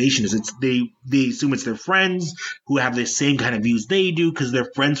population is. They assume it's their friends who have the same kind of views they do, because their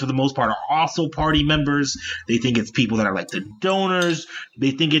friends, for the most part, are also party members. They think it's people that are like the donors. They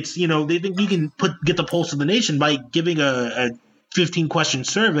think it's, they think you can get the pulse of the nation by giving a 15-question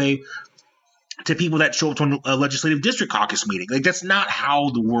survey to people that show up to a legislative district caucus meeting. That's not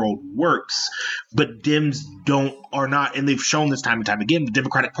how the world works. But Dems are not, and they've shown this time and time again, the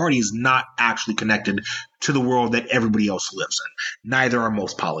Democratic Party is not actually connected to the world that everybody else lives in. Neither are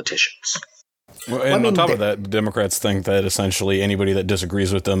most politicians. Well, and on top of that, the Democrats think that essentially anybody that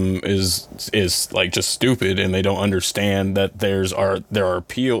disagrees with them is just stupid, and they don't understand that there are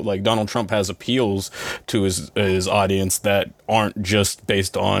appeal. Donald Trump has appeals to his audience that aren't just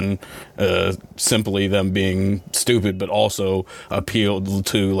based on simply them being stupid, but also appeal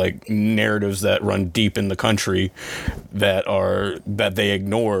to narratives that run deep in the country that they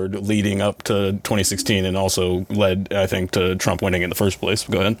ignored leading up to 2016, and also led, I think, to Trump winning in the first place.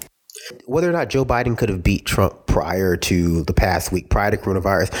 Go ahead. Whether or not Joe Biden could have beat Trump prior to the past week, prior to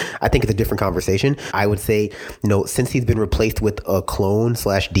coronavirus, I think it's a different conversation. I would say, since he's been replaced with a clone /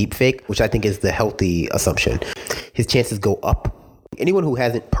 deepfake, which I think is the healthy assumption, his chances go up. Anyone who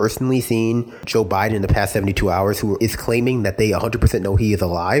hasn't personally seen Joe Biden in the past 72 hours, who is claiming that they 100% know he is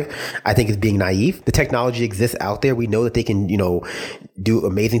alive, I think is being naive. The technology exists out there. We know that they can, do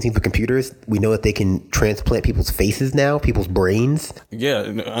amazing things with computers. We know that they can transplant people's faces now, people's brains.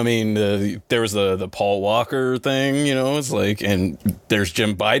 Yeah, I mean, there was the Paul Walker thing, it's like, and there's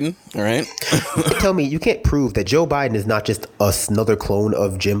Jim Biden, right? Tell me, you can't prove that Joe Biden is not just another clone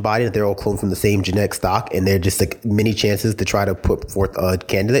of Jim Biden, that they're all cloned from the same genetic stock, and they're just like many chances to try to put forth a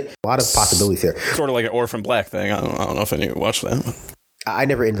candidate. A lot of possibilities here. Sort of like an Orphan Black thing. I don't know if any of you watched that. I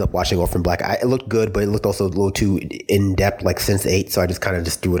never ended up watching Orphan Black. It looked good, but it looked also a little too in-depth, like Sense8, so I just kind of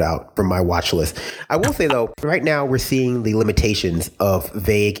threw it out from my watch list. I will say, though, right now we're seeing the limitations of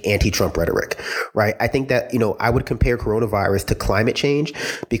vague anti-Trump rhetoric, right? I think that, I would compare coronavirus to climate change,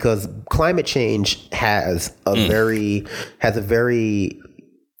 because climate change has climate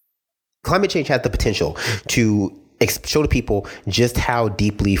change has the potential to show to people just how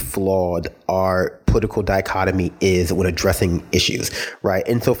deeply flawed our political dichotomy is when addressing issues, right?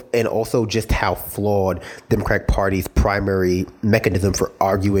 And also just how flawed the Democratic Party's primary mechanism for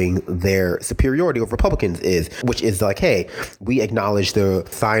arguing their superiority over Republicans is, which is like, hey, we acknowledge the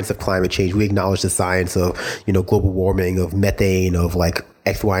science of climate change, we acknowledge the science of, global warming, of methane, of like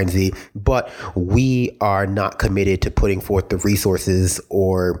X, Y, and Z, but we are not committed to putting forth the resources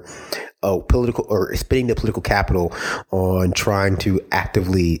or political or spending the political capital on trying to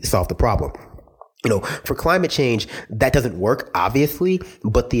actively solve the problem. For climate change, that doesn't work, obviously,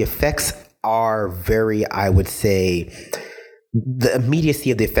 but the effects are very, I would say, the immediacy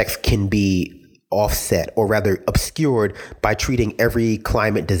of the effects can be offset, or rather obscured, by treating every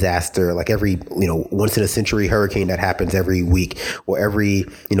climate disaster, like every, once in a century hurricane that happens every week, or every,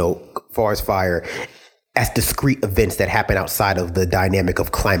 forest fire, as discrete events that happen outside of the dynamic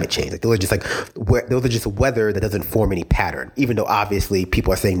of climate change. Like those are just weather that doesn't form any pattern, even though obviously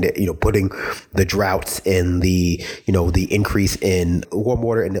people are saying that, putting the droughts and the increase in warm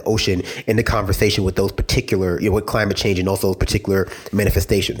water in the ocean in the conversation with those particular, with climate change and also those particular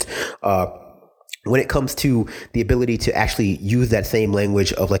manifestations. When it comes to the ability to actually use that same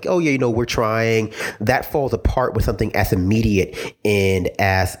language of like, oh yeah, we're trying, that falls apart with something as immediate and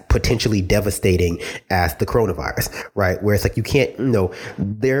as potentially devastating as the coronavirus, right? Where it's like, you can't,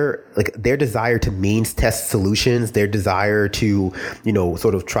 their desire to means test solutions, their desire to,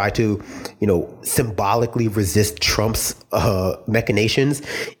 sort of try to, symbolically resist Trump's machinations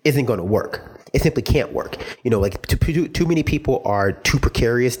isn't going to work. It simply can't work. Too many people are too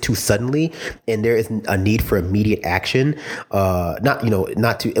precarious too suddenly, and there is a need for immediate action.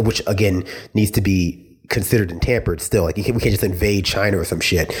 Which again needs to be considered and tampered still. Like we can't just invade China or some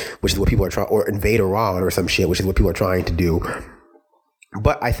shit, which is what people are trying, or invade Iran or some shit, which is what people are trying to do.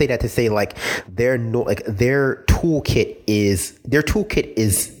 But I say that to say like their toolkit is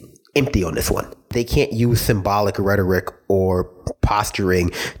empty on this one. They can't use symbolic rhetoric or posturing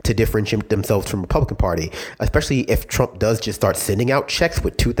to differentiate themselves from the Republican Party, especially if Trump does just start sending out checks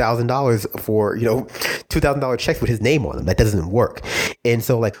with $2,000 for, $2,000 checks with his name on them. That doesn't work. And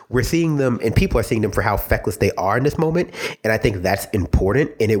so like we're seeing them, and people are seeing them for how feckless they are in this moment. And I think that's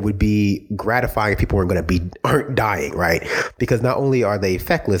important. And it would be gratifying if people aren't dying, right? Because not only are they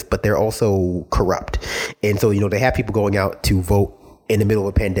feckless, but they're also corrupt. And so, they have people going out to vote in the middle of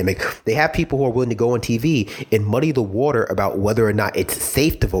a pandemic. They have people who are willing to go on TV and muddy the water about whether or not it's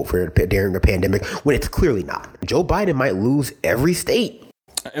safe to vote for during a pandemic when it's clearly not. Joe Biden might lose every state.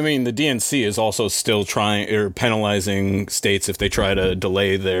 I mean, the DNC is also still penalizing states if they try to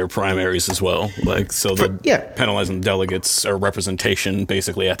delay their primaries as well. Like, so they're penalizing delegates or representation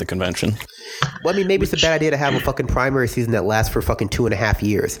basically at the convention. Well, I mean, maybe it's a bad idea to have a fucking primary season that lasts for fucking 2.5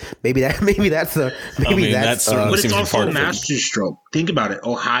 years. But it's also a masterstroke. Think about it.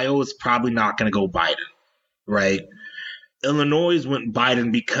 Ohio is probably not going to go Biden, right? Illinois went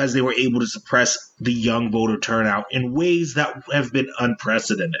Biden because they were able to suppress the young voter turnout in ways that have been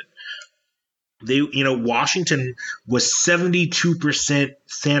unprecedented. Washington was 72%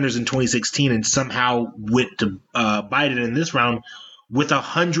 Sanders in 2016 and somehow went to Biden in this round with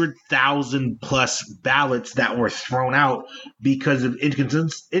 100,000 plus ballots that were thrown out because of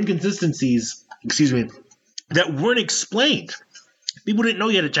inconsistencies, that weren't explained. People didn't know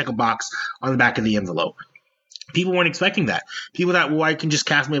you had to check a box on the back of the envelope. People weren't expecting that. People thought, well, I can just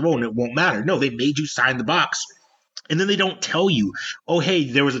cast my vote and it won't matter. No, they made you sign the box. And then they don't tell you, oh, hey,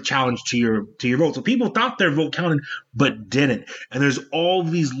 there was a challenge to your vote. So people thought their vote counted, but didn't. And there's all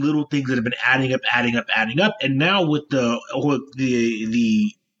these little things that have been adding up. And now with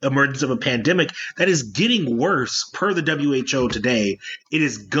the emergence of a pandemic that is getting worse per the WHO today, it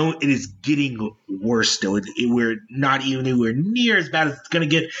is getting worse still. We're not even anywhere near as bad as it's going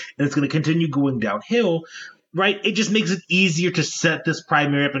to get, and it's going to continue going downhill. Right, it just makes it easier to set this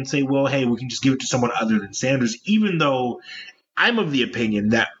primary up and say, well, hey, we can just give it to someone other than Sanders, even though I'm of the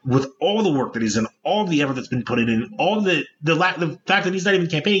opinion that with all the work that he's done, all the effort that's been put in, all the fact that he's not even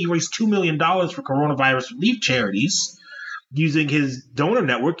campaigning, he raised $2 million for coronavirus relief charities using his donor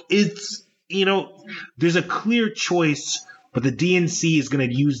network. It's, there's a clear choice. But the DNC is going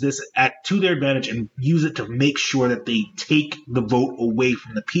to use this to their advantage and use it to make sure that they take the vote away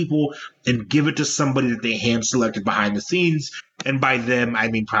from the people and give it to somebody that they hand selected behind the scenes. And by them, I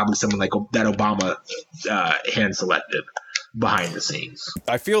mean probably someone like that Obama hand selected behind the scenes.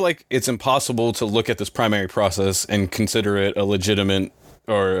 I feel like it's impossible to look at this primary process and consider it a legitimate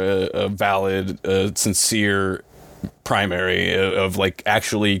or a valid, sincere primary of like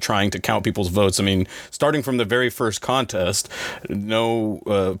actually trying to count people's votes. I mean, starting from the very first contest,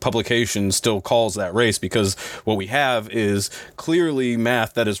 no publication still calls that race, because what we have is clearly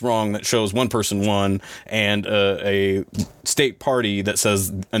math that is wrong that shows one person won, and a state party that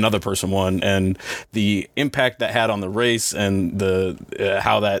says another person won, and the impact that had on the race and the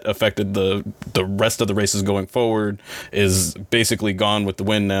how that affected the rest of the races going forward is basically gone with the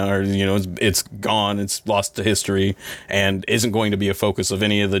wind now, or it's gone, it's lost to history, and isn't going to be a focus of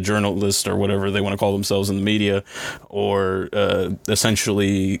any of the journalists or whatever they want to call themselves in the media, or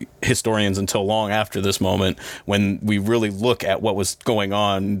essentially historians, until long after this moment, when we really look at what was going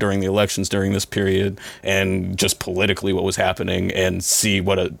on during the elections during this period and just politically what was happening, and see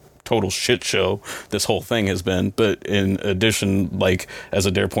what a total shit show this whole thing has been. But in addition, like as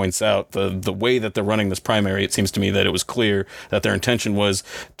Adair points out, the way that they're running this primary, it seems to me that it was clear that their intention was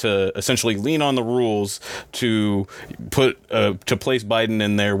to essentially lean on the rules to place Biden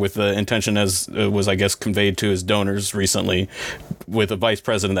in there with the intention, as was I guess conveyed to his donors recently, with a vice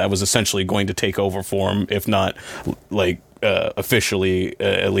president that was essentially going to take over for him, if not like officially,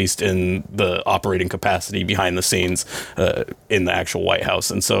 at least in the operating capacity behind the scenes in the actual White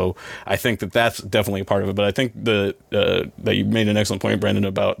House. And so I think that that's definitely a part of it. But I think that you made an excellent point, Brandon,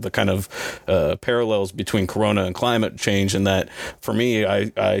 about the kind of parallels between Corona and climate change, and that for me,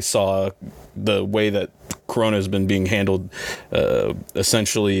 I saw the way that Corona has been being handled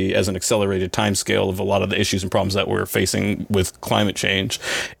essentially as an accelerated timescale of a lot of the issues and problems that we're facing with climate change,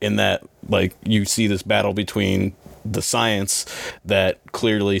 in that like you see this battle between the science that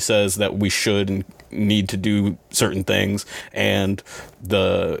clearly says that we should and need to do certain things, and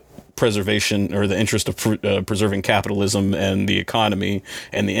the preservation or the interest of preserving capitalism and the economy,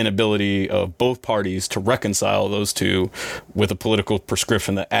 and the inability of both parties to reconcile those two with a political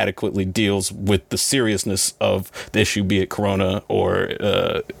prescription that adequately deals with the seriousness of the issue, be it Corona or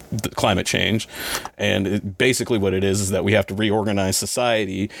the climate change. And basically what it is that we have to reorganize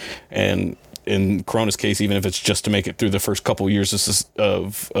society, and in Corona's case, even if it's just to make it through the first couple of years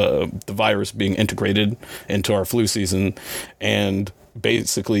of the virus being integrated into our flu season, and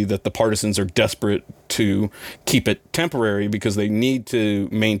basically that the partisans are desperate to keep it temporary because they need to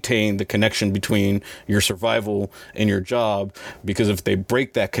maintain the connection between your survival and your job, because if they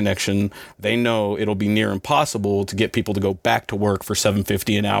break that connection, they know it'll be near impossible to get people to go back to work for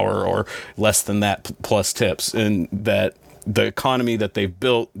 $7.50 an hour or less than that plus tips, and that the economy that they've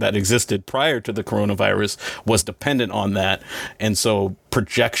built that existed prior to the coronavirus was dependent on that. And so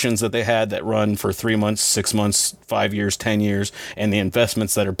projections that they had that run for 3 months, 6 months, 5 years, 10 years, and the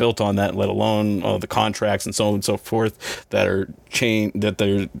investments that are built on that, let alone the contracts and so on and so forth that are that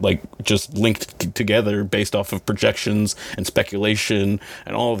they're like just linked together based off of projections and speculation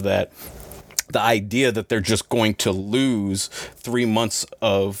and all of that. The idea that they're just going to lose 3 months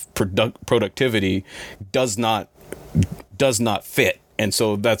of productivity does not fit. And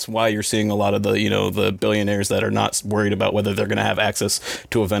so that's why you're seeing a lot of the billionaires that are not worried about whether they're going to have access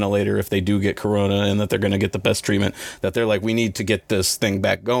to a ventilator if they do get Corona, and that they're going to get the best treatment, that they're like, we need to get this thing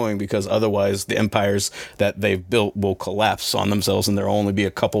back going, because otherwise the empires that they've built will collapse on themselves, and there'll only be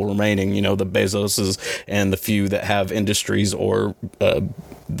a couple remaining, the Bezoses and the few that have industries or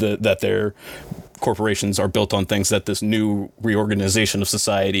that their corporations are built on things that this new reorganization of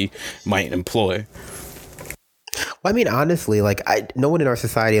society might employ. Well, I mean, honestly, like no one in our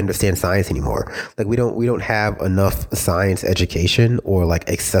society understands science anymore. Like we don't have enough science education or like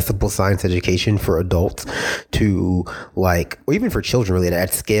accessible science education for adults to like, or even for children really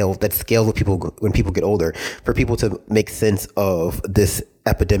that scale with people when people get older, for people to make sense of this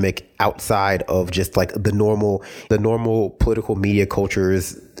epidemic outside of just like the normal political media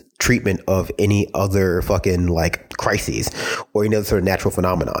culture's treatment of any other fucking like crises or any other sort of natural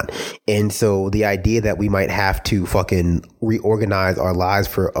phenomenon. And so the idea that we might have to fucking reorganize our lives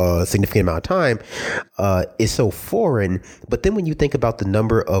for a significant amount of time is so foreign. But then when you think about the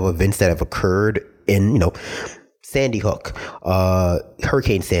number of events that have occurred in, Sandy Hook,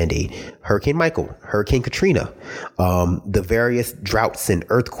 Hurricane Sandy, Hurricane Michael, Hurricane Katrina, the various droughts and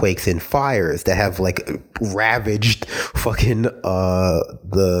earthquakes and fires that have like ravaged fucking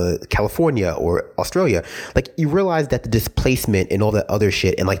the California or Australia. Like you realize that the displacement and all that other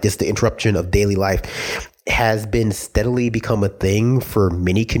shit and like the interruption of daily life has been steadily become a thing for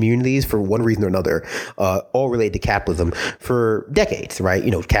many communities for one reason or another, all related to capitalism for decades, right?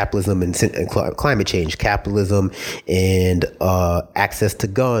 Capitalism and climate change, capitalism and access to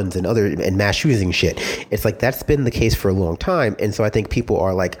guns and other and mass shootings and shit. It's like that's been the case for a long time. And so I think people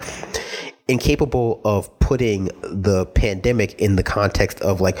are like incapable of putting the pandemic in the context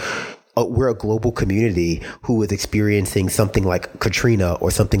of like, we're a global community who is experiencing something like Katrina or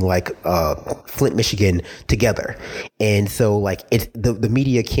something like Flint, Michigan together. And so like the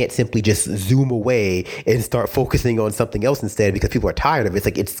media can't simply just zoom away and start focusing on something else instead because people are tired of it. It's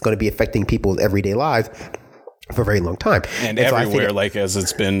like it's going to be affecting people's everyday lives for a very long time. And everywhere, so like as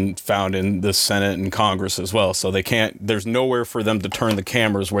it's been found in the Senate and Congress as well. So there's nowhere for them to turn the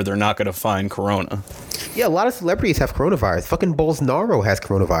cameras where they're not going to find corona. Yeah, a lot of celebrities have coronavirus. Fucking Bolsonaro has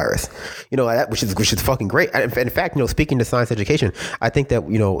coronavirus. Which is fucking great. In fact, speaking to science education, I think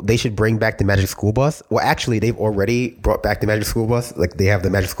that they should bring back the Magic School Bus. Well, actually, they've already brought back the Magic School Bus. Like they have the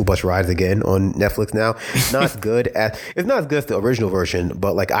Magic School Bus rides again on Netflix now. It's not as good as the original version,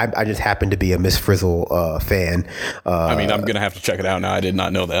 but like I just happen to be a Miss Frizzle fan. I mean, I'm gonna have to check it out now. I did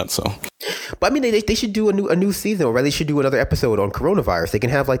not know that. So, but I mean, they should do a new season, or they should do another episode on coronavirus. They can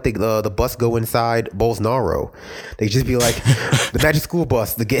have like the bus go inside Bolsonaro. They just be like the Magic School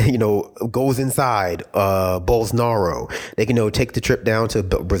Bus, goes inside Bolsonaro. They can take the trip down to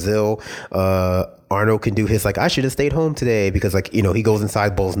Brazil. Arnold can do his like I should have stayed home today because he goes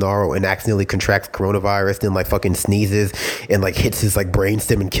inside Bolsonaro and accidentally contracts coronavirus, then like fucking sneezes and like hits his like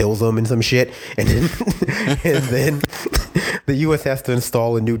brainstem and kills him and some shit, and then the U.S. has to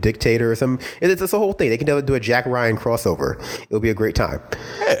install a new dictator or something. It's a whole thing. They can do a Jack Ryan crossover. It'll be a great time.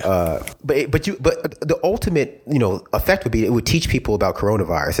 But the ultimate effect would be it would teach people about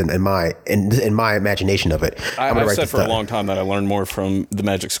coronavirus in my imagination of it. I've said for a long time that I learned more from the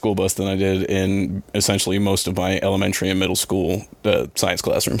Magic School Bus than I did in essentially most of my elementary and middle school science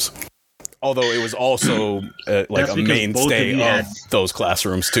classrooms. Although it was also like a mainstay of those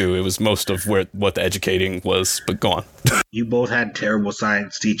classrooms too. It was most of what the educating was, but go on. You both had terrible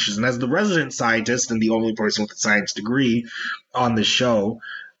science teachers. And as the resident scientist and the only person with a science degree on the show,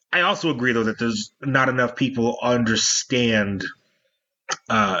 I also agree though that there's not enough people understand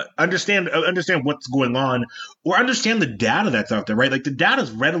what's going on or understand the data that's out there, right? Like the data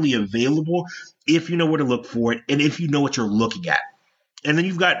is readily available if you know where to look for it and if you know what you're looking at. And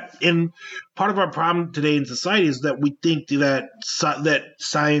then and part of our problem today in society is that we think that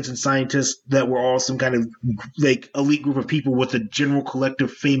science and scientists, that we're all some kind of like elite group of people with a general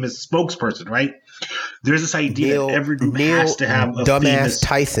collective famous spokesperson, right? There's this idea that every group has to have a dumbass famous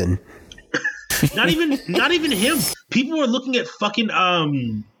Tyson. Not even him. People are looking at fucking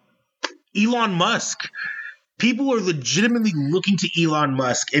Elon Musk. People are legitimately looking to Elon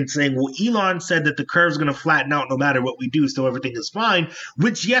Musk and saying, well, Elon said that the curve's going to flatten out no matter what we do, so everything is fine,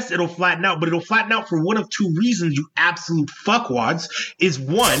 which, yes, it'll flatten out, but it'll flatten out for one of two reasons, you absolute fuckwads, is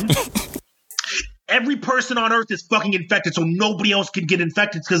one, every person on Earth is fucking infected, so nobody else can get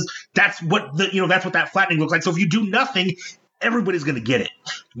infected because that's what that's what that flattening looks like. So if you do nothing, everybody's going to get it.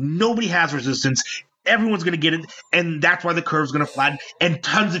 Nobody has resistance. Everyone's going to get it, and that's why the curve's going to flatten, and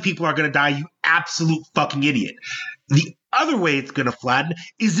tons of people are going to die, you absolute fucking idiot. The other way it's going to flatten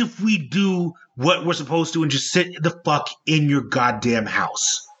is if we do what we're supposed to and just sit the fuck in your goddamn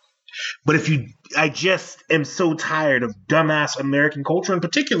house. But I just am so tired of dumbass American culture in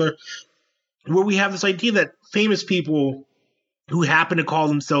particular, where we have this idea that famous people who happen to call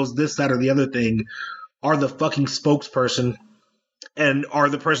themselves this, that, or the other thing are the fucking spokesperson and are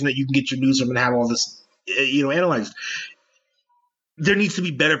the person that you can get your news from and have all this, analyzed. There needs to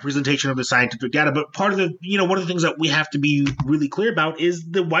be better presentation of the scientific data. But part of one of the things that we have to be really clear about is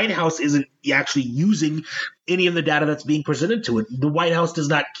the White House isn't actually using any of the data that's being presented to it. The White House does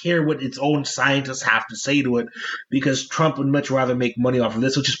not care what its own scientists have to say to it, because Trump would much rather make money off of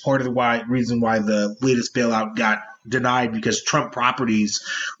this, which is part of the reason why the latest bailout got denied, because Trump properties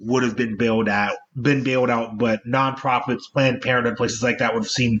would have been bailed out, but nonprofits, Planned Parenthood, places like that would have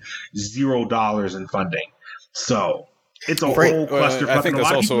seen $0 in funding. So it's a whole clusterfuck, and a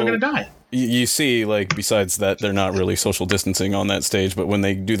lot of people are going to die. You see, like, besides that, they're not really social distancing on that stage, but when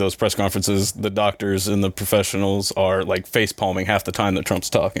they do those press conferences, the doctors and the professionals are, like, face palming half the time that Trump's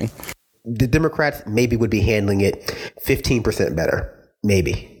talking. The Democrats maybe would be handling it 15% better.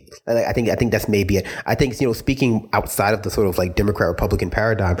 Maybe. I think that's maybe it. I think, speaking outside of the sort of like Democrat Republican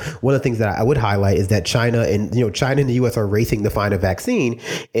paradigm, one of the things that I would highlight is that China and the U.S. are racing to find a vaccine.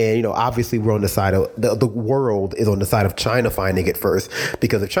 And, obviously we're on the side of the world is on the side of China finding it first,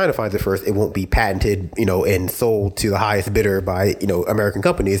 because if China finds it first, it won't be patented, and sold to the highest bidder by, American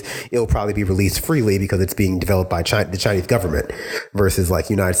companies. It'll probably be released freely because it's being developed by the Chinese government, versus like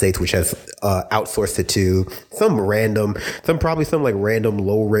United States, which has outsourced it to some random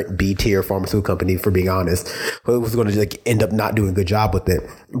low rent B-tier pharmaceutical company, for being honest, who was going to end up not doing a good job with it.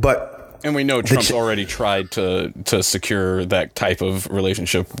 And we know Trump's already tried to secure that type of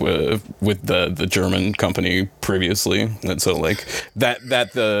relationship with the German company previously. And so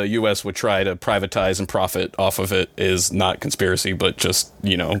that the U.S. would try to privatize and profit off of it is not conspiracy, but just,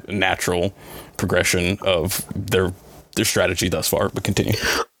 natural progression of their strategy thus far. But continue.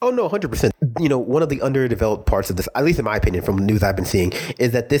 Oh, no, 100%. One of the underdeveloped parts of this, at least in my opinion, from the news I've been seeing,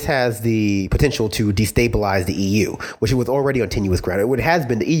 is that this has the potential to destabilize the EU, which it was already on tenuous ground.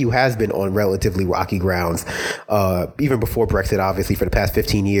 The EU has been on relatively rocky grounds, even before Brexit, obviously, for the past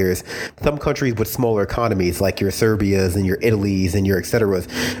 15 years. Some countries with smaller economies, like your Serbias and your Italys and your et ceteras,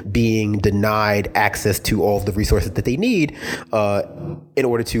 being denied access to all of the resources that they need in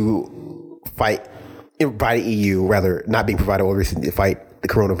order to fight by the EU, rather not being provided all the resources to fight the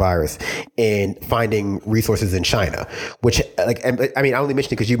coronavirus, and finding resources in China, which I only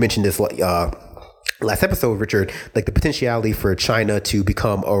mentioned it because you mentioned this last episode, Richard, like the potentiality for China to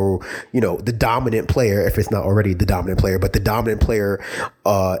become the dominant player, if it's not already the dominant player, but the dominant player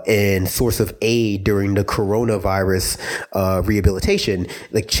and source of aid during the coronavirus rehabilitation,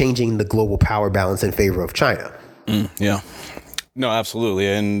 like changing the global power balance in favor of China. Yeah. No, absolutely,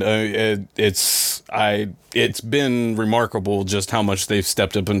 and it's been remarkable just how much they've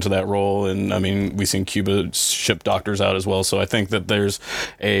stepped up into that role, and I mean we've seen Cuba ship doctors out as well. So I think that there's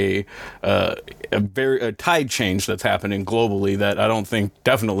a tide change that's happening globally that I don't think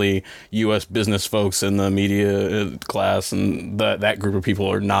definitely U.S. business folks and the media class and that group of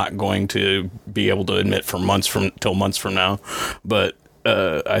people are not going to be able to admit for months from now, but.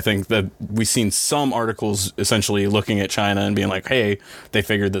 I think that we've seen some articles essentially looking at China and being like, hey, they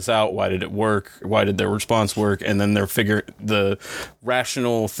figured this out. Why did it work? Why did their response work? And then the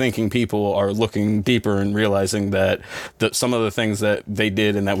rational thinking people are looking deeper and realizing that some of the things that they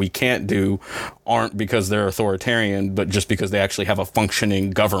did and that we can't do aren't because they're authoritarian, but just because they actually have a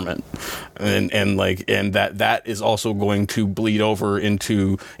functioning government. And that is also going to bleed over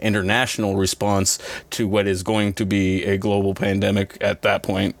into international response to what is going to be a global pandemic at that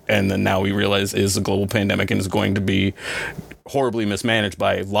point, and then now we realize is a global pandemic and is going to be horribly mismanaged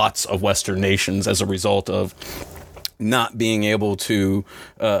by lots of Western nations as a result of not being able to,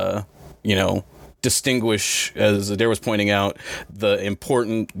 distinguish, as Adair was pointing out, the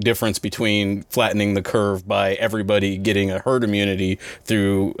important difference between flattening the curve by everybody getting a herd immunity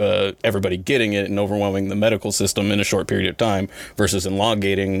through everybody getting it and overwhelming the medical system in a short period of time versus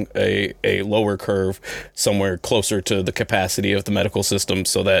elongating a lower curve somewhere closer to the capacity of the medical system,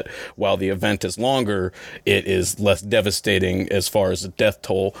 so that while the event is longer, it is less devastating as far as the death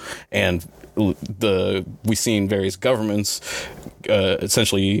toll. And we've seen various governments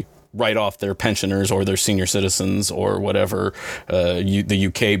essentially write off their pensioners or their senior citizens or whatever. The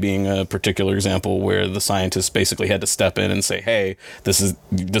UK being a particular example where the scientists basically had to step in and say, hey, this is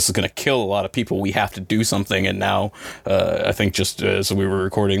going to kill a lot of people. We have to do something. And now I think just as we were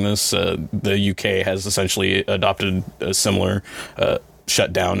recording this, the UK has essentially adopted a similar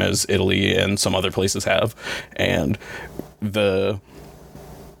shutdown as Italy and some other places have. And the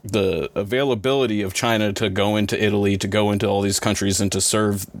availability of China to go into Italy, to go into all these countries and to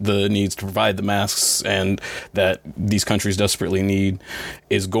serve the needs, to provide the masks and that these countries desperately need,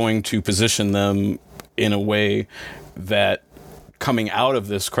 is going to position them in a way that coming out of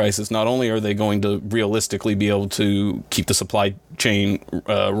this crisis, not only are they going to realistically be able to keep the supply chain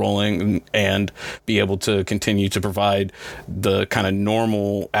rolling and be able to continue to provide the kind of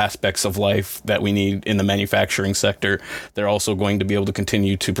normal aspects of life that we need in the manufacturing sector, they're also going to be able to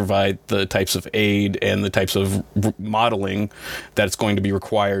continue to provide the types of aid and the types of modeling that's going to be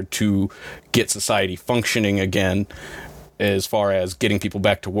required to get society functioning again, as far as getting people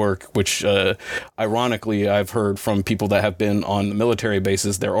back to work, which ironically I've heard from people that have been on the military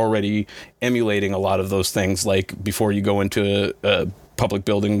bases, they're already emulating a lot of those things. Like before you go into public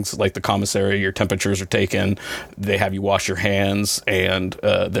buildings like the commissary, your temperatures are taken, they have you wash your hands, and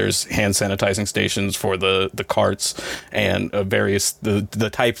there's hand sanitizing stations for the carts, and various the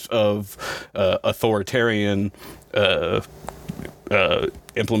types of authoritarian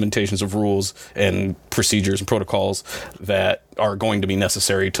implementations of rules and procedures and protocols that are going to be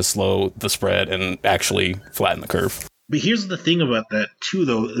necessary to slow the spread and actually flatten the curve. But here's the thing about that too,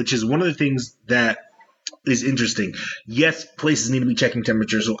 though, which is one of the things that is interesting. Yes, places need to be checking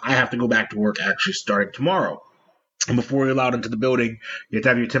temperatures, so I have to go back to work actually starting tomorrow. And before you're allowed into the building, you have to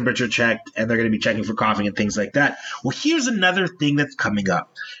have your temperature checked, and they're going to be checking for coughing and things like that. Well, here's another thing that's coming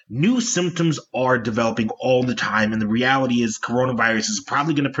up. New symptoms are developing all the time, and the reality is coronavirus is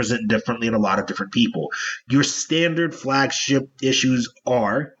probably going to present differently in a lot of different people. Your standard flagship issues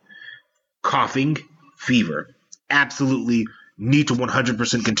are coughing, fever. Absolutely need to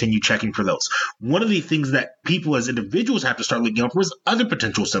 100% continue checking for those. One of the things that people as individuals have to start looking out for is other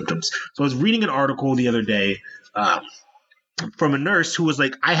potential symptoms. So I was reading an article the other day from a nurse who was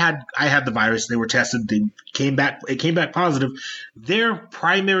like, I had the virus. They were tested. It came back positive. Their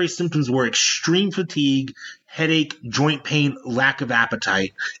primary symptoms were extreme fatigue, headache, joint pain, lack of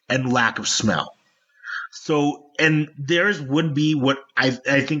appetite, and lack of smell. So, and theirs would be what I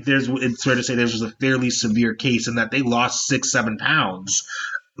think it's fair to say theirs was a fairly severe case in that they lost 6-7 pounds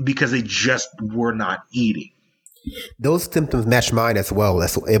because they just were not eating. Those symptoms match mine as well.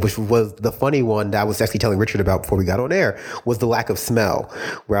 Which was the funny one that I was actually telling Richard about before we got on air, was the lack of smell,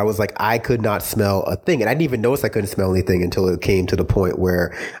 where I was like, I could not smell a thing. And I didn't even notice I couldn't smell anything until it came to the point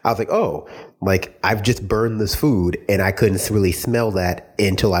where I was like, oh, like I've just burned this food, and I couldn't really smell that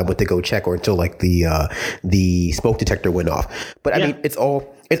until I went to go check, or until like the smoke detector went off. But I mean, it's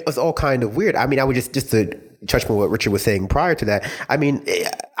all kind of weird. I mean, I would just to touch on what Richard was saying prior to that. I mean,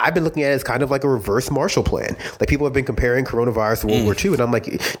 I've been looking at it as kind of like a reverse Marshall Plan. Like, people have been comparing coronavirus to World War II, and I'm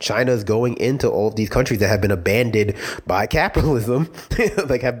like, China is going into all of these countries that have been abandoned by capitalism,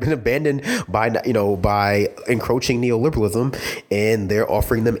 like have been abandoned by, by encroaching neoliberalism, and they're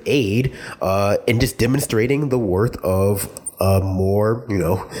offering them aid and just demonstrating the worth of more,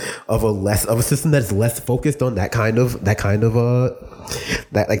 of a system that's less focused on that kind of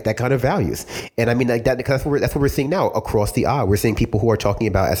values. And I mean, like that's what we're seeing now across the aisle. We're seeing people who are talking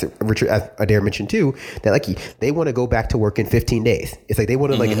about, as Richard, as Adair mentioned too, that like they want to go back to work in 15 days. It's like they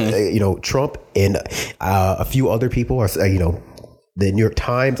want to Trump and a few other people are, the New York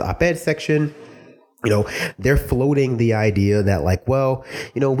Times op-ed section, they're floating the idea that like, well,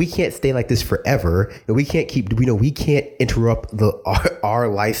 we can't stay like this forever. We can't we can't interrupt our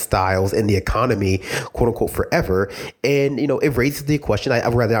lifestyles and the economy, quote unquote, forever. And, it raises the question.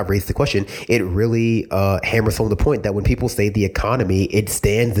 I'd rather not raise the question. It really hammers home the point that when people say the economy, it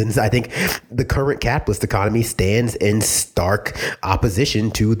stands in, I think the current capitalist economy stands in stark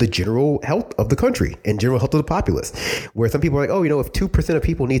opposition to the general health of the country and general health of the populace, where some people are like, oh, if 2% of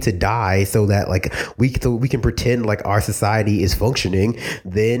people need to die so that like we can pretend like our society is functioning,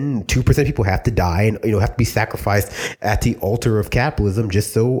 then 2% of people have to die and have to be sacrificed at the altar of capitalism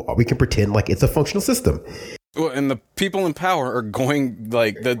just so we can pretend like it's a functional system. Well, and the people in power are going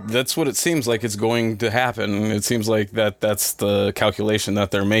like that. That's what it seems like it's going to happen. It seems like that's the calculation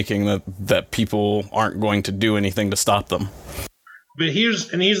that they're making, that people aren't going to do anything to stop them. But here's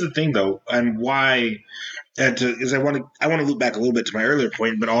the thing though, and why, is I want to loop back a little bit to my earlier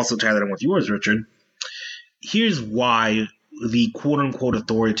point, but also tie that in with yours, Richard. Here's why the quote-unquote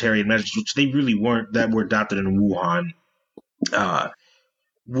authoritarian measures, which they really weren't, that were adopted in Wuhan,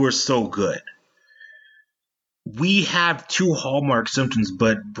 were so good. We have two hallmark symptoms,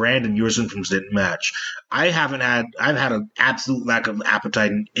 but Brandon, your symptoms didn't match. I've had an absolute lack of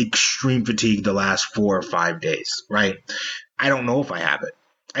appetite and extreme fatigue the last 4 or 5 days, right? I don't know if I have it.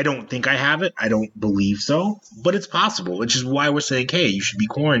 I don't think I have it. I don't believe so, but it's possible, which is why we're saying, hey, you should be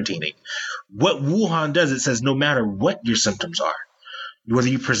quarantining. What Wuhan does, it says no matter what your symptoms are, whether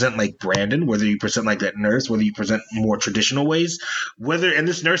you present like Brandon, whether you present like that nurse, whether you present more traditional ways, and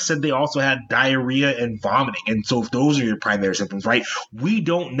this nurse said they also had diarrhea and vomiting. And so if those are your primary symptoms, right, we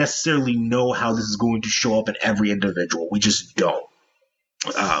don't necessarily know how this is going to show up in every individual. We just don't.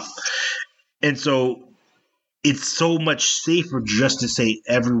 Um, and so it's so much safer just to say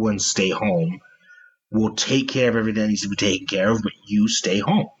everyone stay home. We'll take care of everything that needs to be taken care of, but you stay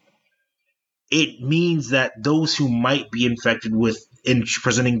home. It means that those who might be infected with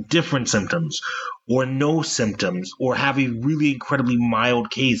presenting different symptoms or no symptoms or have a really incredibly mild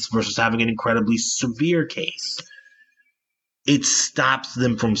case versus having an incredibly severe case, it stops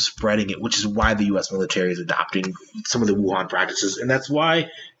them from spreading it, which is why the U.S. military is adopting some of the Wuhan practices. And that's why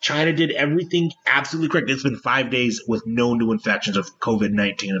China did everything absolutely correct. It's been 5 days with no new infections of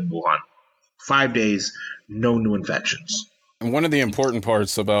COVID-19 in Wuhan. 5 days, no new infections. One of the important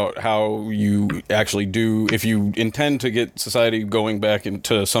parts about how you actually do, if you intend to get society going back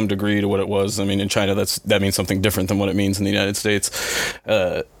into some degree to what it was, I mean, in China, that means something different than what it means in the United States.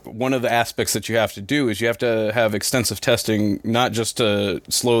 One of the aspects that you have to do is you have to have extensive testing, not just to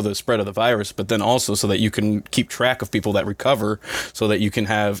slow the spread of the virus, but then also so that you can keep track of people that recover, so that you can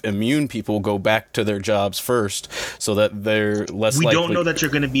have immune people go back to their jobs first, so that they're less likely. We don't know that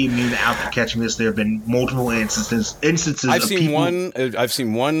you're going to be immune after catching this. There have been multiple instances I've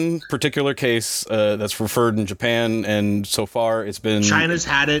seen one particular case that's referred in Japan, and so far it's been China's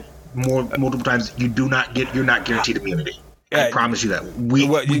had it multiple times. You're not guaranteed immunity. I promise you that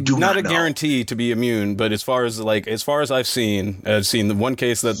we do not a know. guarantee to be immune, but as far as I've seen the one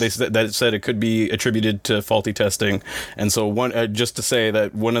case that that said it could be attributed to faulty testing, and so just to say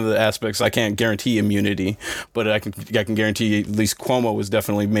that one of the aspects, I can't guarantee immunity, but I can guarantee at least Cuomo was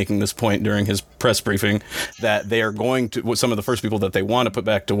definitely making this point during his press briefing that they are going to, some of the first people that they want to put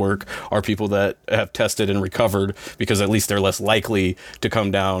back to work are people that have tested and recovered, because at least they're less likely to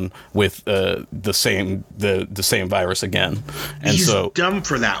come down with the same virus again. And He's so dumb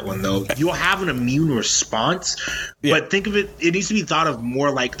for that one, though. You'll have an immune response, but think of it, it needs to be thought of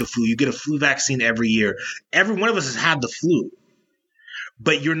more like the flu. You get a flu vaccine every year. Every one of us has had the flu.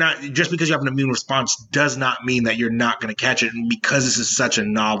 But you're not, just because you have an immune response does not mean that you're not going to catch it. And because this is such a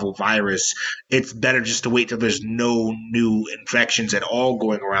novel virus, it's better just to wait till there's no new infections at all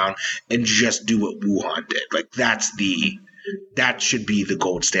going around and just do what Wuhan did. Like that should be the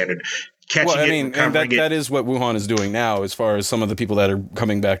gold standard. That is what Wuhan is doing now, as far as some of the people that are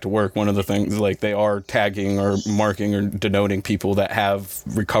coming back to work. One of the things, like, they are tagging or marking or denoting people that have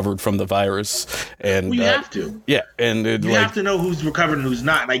recovered from the virus. And we have to. Yeah. And you have to know who's recovered and who's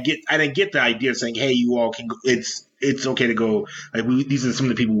not. And I get the idea of saying, hey, you all can go. It's okay to go. Like, these are some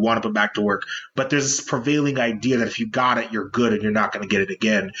of the people who want to put back to work. But there's this prevailing idea that if you got it, you're good and you're not going to get it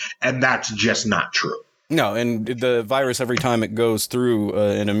again. And that's just not true. No, and the virus, every time it goes through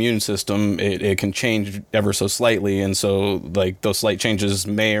an immune system, it can change ever so slightly. And so, like, those slight changes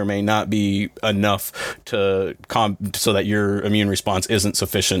may or may not be enough so that your immune response isn't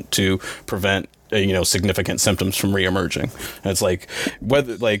sufficient to prevent significant symptoms from reemerging. And it's like,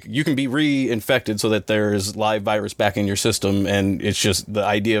 whether, like, you can be reinfected so that there's live virus back in your system, and it's just the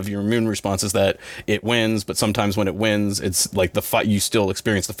idea of your immune response is that it wins, but sometimes when it wins, it's like the fight, you still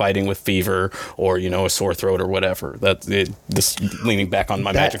experience the fighting with fever or a sore throat or whatever. This leaning back on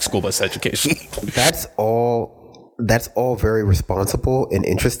my magic school bus education. That's all very responsible and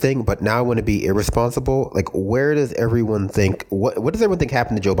interesting, but now I want to be irresponsible. Like, where does everyone think, what does everyone think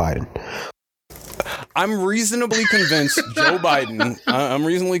happened to Joe Biden? I'm reasonably convinced Joe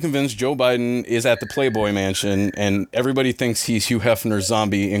Biden is at the Playboy Mansion, and everybody thinks he's Hugh Hefner's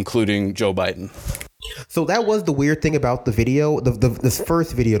zombie, including Joe Biden. So that was the weird thing about the video, this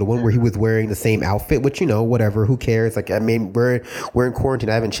first video, the one where he was wearing the same outfit, which, whatever, who cares? Like, I mean, we're in quarantine.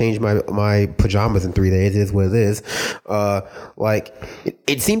 I haven't changed my pajamas in 3 days. It is what it is.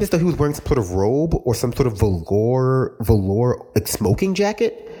 It seemed as though he was wearing some sort of robe or some sort of velour like smoking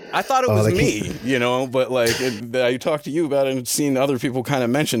jacket. I thought it was but I talked to you about it and seen other people kind of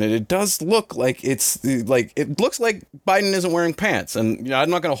mention it. It does look like it looks like Biden isn't wearing pants, and I'm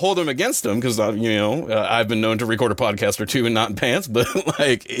not going to hold him against him because I've been known to record a podcast or two and not in pants, but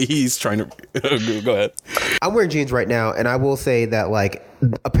he's trying to go ahead. I'm wearing jeans right now, and I will say that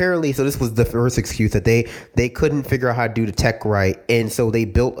apparently, so this was the first excuse that they couldn't figure out how to do the tech right, and so they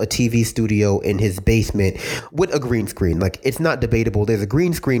built a TV studio in his basement with a green screen. Like, it's not debatable. There's a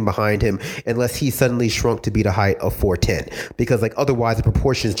green screen behind him unless he suddenly shrunk to be the height of 4'10", because otherwise the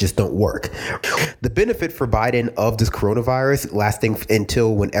proportions just don't work. The benefit for Biden of this coronavirus lasting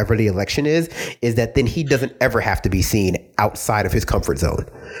until whenever the election is that then he doesn't ever have to be seen outside of his comfort zone,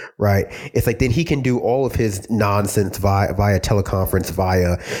 right? It's like then he can do all of his nonsense via teleconference,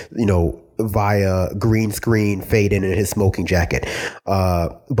 via green screen, fade in his smoking jacket.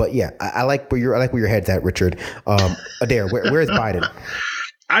 But yeah, I like where your head's at, Richard. Adair, where is Biden?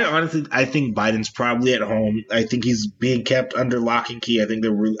 I think Biden's probably at home. I think he's being kept under lock and key.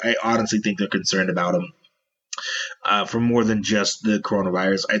 I honestly think they're concerned about him for more than just the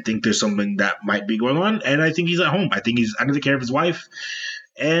coronavirus. I think there's something that might be going on, and I think he's at home. I think he's under the care of his wife.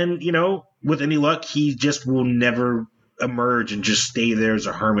 And, with any luck, he just will never emerge and just stay there as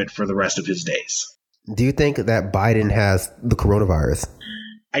a hermit for the rest of his days. Do you think that Biden has the coronavirus?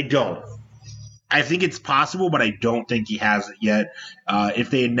 I don't. I think it's possible, but I don't think he has it yet. If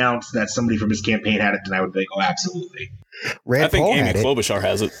they announced that somebody from his campaign had it, then I would be like, oh, absolutely. I think Amy Klobuchar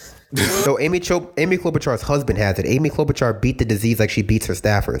has it. So Amy Klobuchar's husband has it. Amy Klobuchar beat the disease like she beats her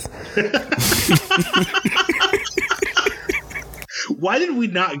staffers. Why did we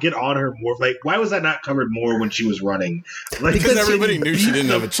not get on her more? Like, why was that not covered more when she was running? Like, because everybody knew she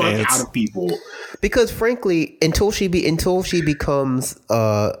didn't have a chance. Out of people. Because frankly, until she becomes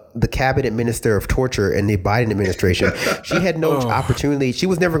the cabinet minister of torture in the Biden administration, she had no opportunity. She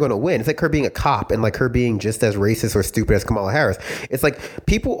was never going to win. It's like her being a cop and like her being just as racist or stupid as Kamala Harris. It's like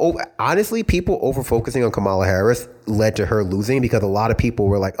people over focusing on Kamala Harris led to her losing, because a lot of people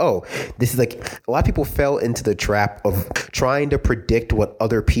were like, oh, this is like, a lot of people fell into the trap of trying to predict what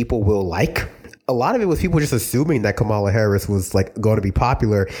other people will like. A lot of it was people just assuming that Kamala Harris was like going to be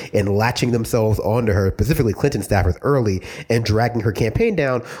popular and latching themselves onto her, specifically Clinton staffers, early and dragging her campaign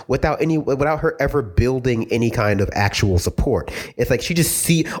down without her ever building any kind of actual support. It's like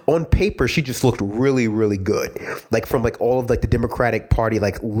on paper, she just looked really, really good. Like from like all of like the Democratic Party,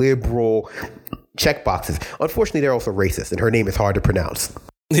 like liberal checkboxes. Unfortunately, they're also racist and her name is hard to pronounce.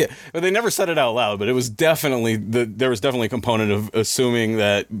 Yeah, but they never said it out loud, but it was definitely there was definitely a component of assuming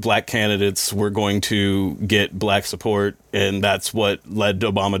that black candidates were going to get black support, and that's what led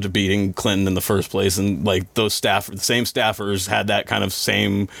Obama to beating Clinton in the first place. And like the same staffers had that kind of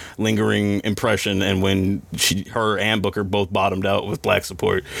same lingering impression, and when her and Booker both bottomed out with black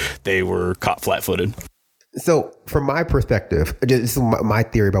support, they were caught flat-footed. So from my perspective, this is my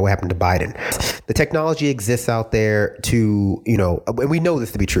theory about what happened to Biden. The technology exists out there to, and we know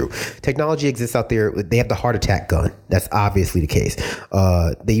this to be true. Technology exists out there. They have the heart attack gun. That's obviously the case.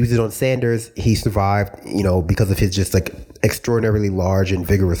 They used it on Sanders. He survived, because of his just like extraordinarily large and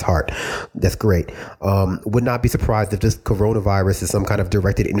vigorous heart. That's great. Would not be surprised if this coronavirus is some kind of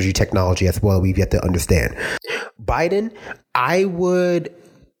directed energy technology as well. We've yet to understand. Biden, I would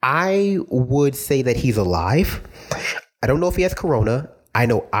say that he's alive. I don't know if he has corona. I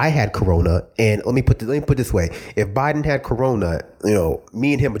know I had corona, and let me put it this way: if Biden had corona,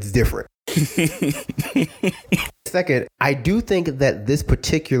 me and him, it's different. Second, I do think that this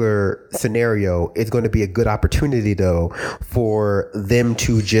particular scenario is going to be a good opportunity, though, for them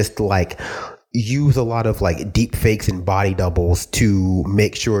to just like use a lot of like deep fakes and body doubles to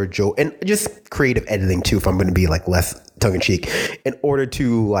make sure Joe, and just creative editing too, if I'm going to be like less tongue in cheek, in order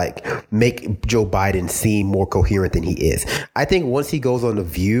to like make Joe Biden seem more coherent than he is. I think once he goes on The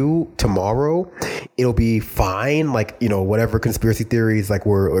View tomorrow, it'll be fine. Like, whatever conspiracy theories like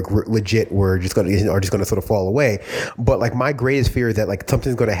were like legit are just going to sort of fall away. But like my greatest fear is that like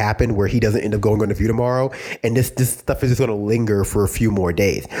something's going to happen where he doesn't end up going on The View tomorrow, and this stuff is just going to linger for a few more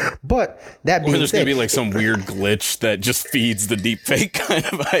days. But that being said, there's going to be like some weird glitch that just feeds the deep fake kind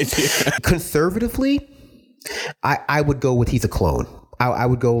of idea. Conservatively, I would go with he's a clone. I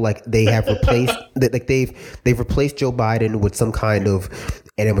would go like they have replaced like they've replaced Joe Biden with some kind of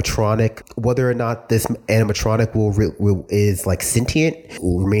animatronic. Whether or not this animatronic will is like sentient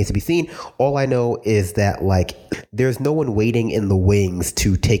remains to be seen. All I know is that like there's no one waiting in the wings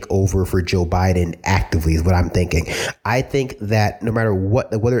to take over for Joe Biden actively is what I'm thinking. I think that no matter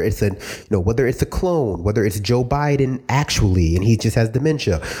what, whether it's a clone, whether it's Joe Biden actually and he just has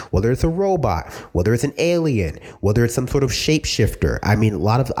dementia, whether it's a robot, whether it's an alien, whether it's some sort of shapeshifter. I mean, a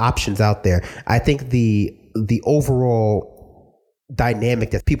lot of options out there. I think the overall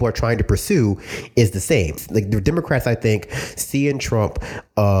dynamic that people are trying to pursue is the same. Like the Democrats, I think, see in Trump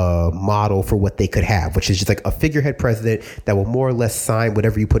a model for what they could have, which is just like a figurehead president that will more or less sign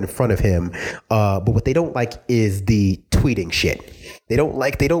whatever you put in front of him. But what they don't like is the tweeting shit. They don't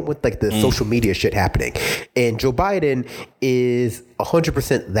want like the social media shit happening. And Joe Biden is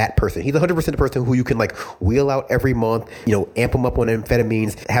 100% that person. He's 100% the person who you can like wheel out every month, amp him up on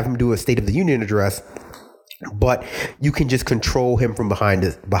amphetamines, have him do a State of the Union address, but you can just control him from behind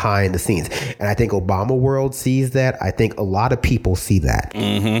the scenes. And I think Obama world sees that. I think a lot of people see that.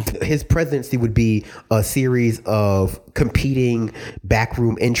 Mm-hmm. His presidency would be a series of competing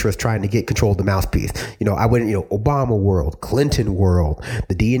backroom interests trying to get control of the mouthpiece. I wouldn't, Obama world, Clinton world,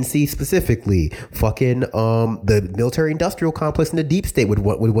 the DNC specifically, fucking the military industrial complex and the deep state would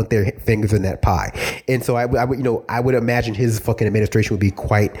want their fingers in that pie. And so I would imagine his fucking administration would be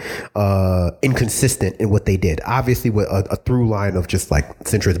quite inconsistent in what they did. Obviously with a through line of just like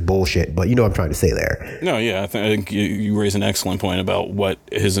centrist bullshit, but you know what I'm trying to say there. No, yeah, I think you raise an excellent point about what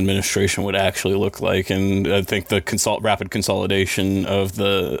his administration would actually look like, and I think the rapid consolidation of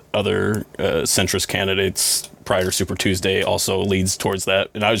the other centrist candidates prior to Super Tuesday also leads towards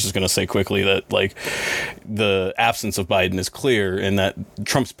that. And I was just going to say quickly that like the absence of Biden is clear, and that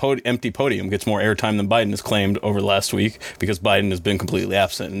Trump's empty podium gets more airtime than Biden has claimed over the last week because Biden has been completely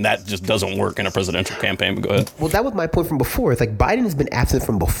absent, and that just doesn't work in a presidential campaign. But go ahead. Well, that was my point from before. It's like Biden has been absent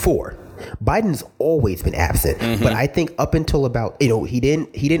from before. Biden's always been absent, but I think up until about he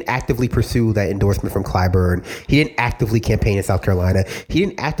didn't actively pursue that endorsement from Clyburn. He didn't actively campaign in South Carolina. He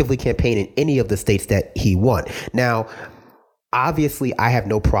didn't actively campaign in any of the states that he won. Now, obviously, I have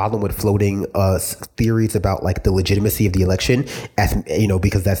no problem with floating theories about like the legitimacy of the election, as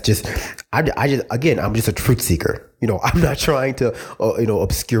because that's just I'm just a truth seeker. I'm not trying to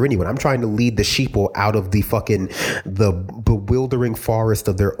obscure anyone. I'm trying to lead the sheeple out of the bewildering forest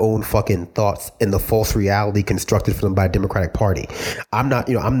of their own fucking thoughts and the false reality constructed for them by a Democratic Party. I'm not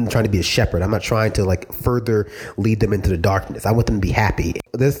I'm trying to be a shepherd. I'm not trying to like further lead them into the darkness. I want them to be happy.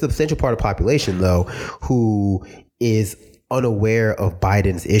 There's a substantial part of the population though who is unaware of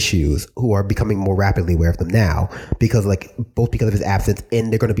Biden's issues, who are becoming more rapidly aware of them now because of his absence, and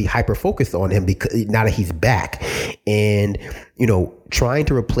they're going to be hyper focused on him because now that he's back. And trying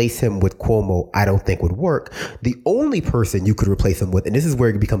to replace him with Cuomo I don't think would work. The only person you could replace him with, and this is where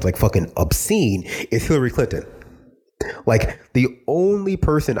it becomes like fucking obscene, is Hillary Clinton. Like the only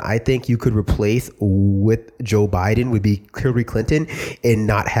person I think you could replace with Joe Biden would be Hillary Clinton and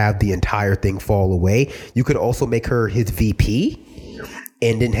not have the entire thing fall away. You could also make her his VP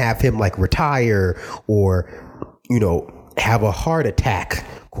and then have him like retire or, have a heart attack,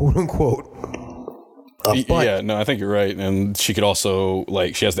 quote unquote. Yeah, no, I think you're right. And she could also,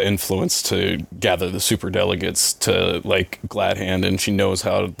 she has the influence to gather the super delegates to, glad hand, and she knows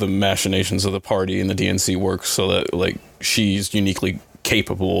how the machinations of the party and the DNC work so that, she's uniquely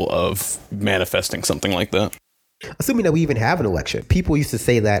capable of manifesting something like that. Assuming that we even have an election. People used to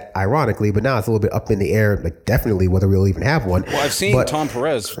say that ironically, but now it's a little bit up in the air, definitely whether we'll even have one. Well, I've seen Tom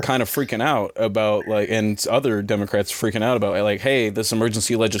Perez kind of freaking out about and other Democrats freaking out about hey, this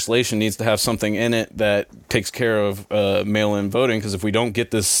emergency legislation needs to have something in it that takes care of mail-in voting, because if we don't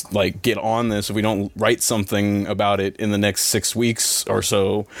get this, get on this, if we don't write something about it in the next 6 weeks or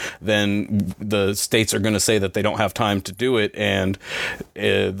so, then the states are going to say that they don't have time to do it, and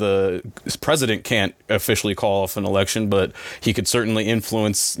the president can't officially call off an election, but he could certainly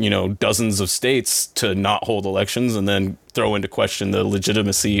influence, dozens of states to not hold elections and then throw into question the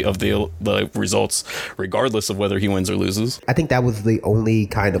legitimacy of the results, regardless of whether he wins or loses. I think that was the only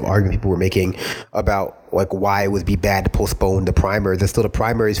kind of argument people were making about why it would be bad to postpone the primaries. There's still the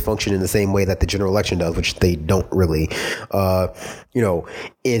primaries function in the same way that the general election does, which they don't really,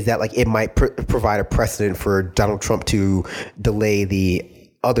 is that it might provide a precedent for Donald Trump to delay the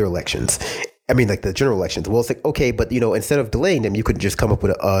other elections. I mean, the general elections. Well, it's okay, but instead of delaying them, you could just come up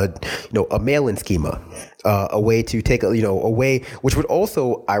with a mail-in schema, a way to take a way, which would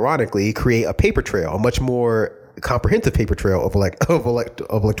also ironically create a paper trail, a much more comprehensive paper trail of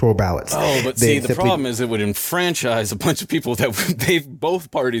electoral ballots. Oh, but see, the problem is it would enfranchise a bunch of people that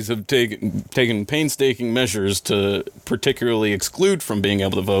both parties have taken painstaking measures to particularly exclude from being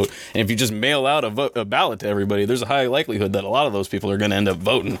able to vote. And if you just mail out a ballot to everybody, there's a high likelihood that a lot of those people are going to end up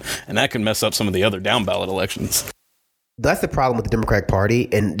voting, and that could mess up some of the other down ballot elections. That's the problem with the Democratic Party.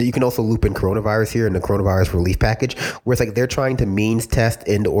 And you can also loop in coronavirus here in the coronavirus relief package, where it's they're trying to means test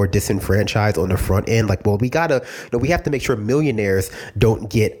and or disenfranchise on the front end. We have to make sure millionaires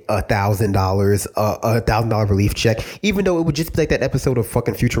don't get $1,000 relief check, even though it would just be like that episode of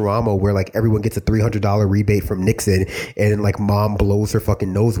fucking Futurama where everyone gets a $300 rebate from Nixon and mom blows her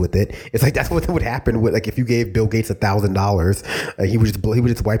fucking nose with it. It's that's what would happen with if you gave Bill Gates $1,000, he would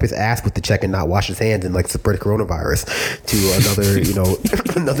just wipe his ass with the check and not wash his hands and spread coronavirus to another,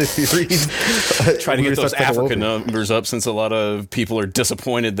 another series. Try to get those Africa numbers up, since a lot of people are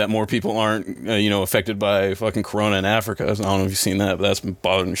disappointed that more people aren't, affected by fucking corona in Africa. I don't know if you've seen that, but that's been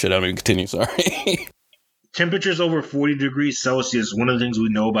bothering the shit out of me. Continue, sorry. temperatures over 40 degrees Celsius, one of the things we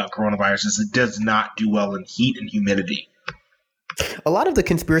know about coronavirus is it does not do well in heat and humidity. A lot of the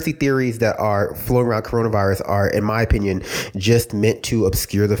conspiracy theories that are floating around coronavirus are, in my opinion, just meant to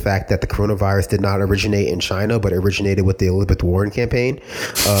obscure the fact that the coronavirus did not originate in China, but originated with the Elizabeth Warren campaign.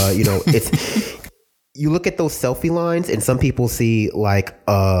 It's you look at those selfie lines, and some people see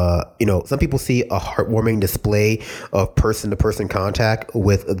some people see a heartwarming display of person-to-person contact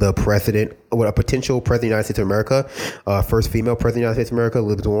with the president, with a potential president of the United States of America, first female president of the United States of America,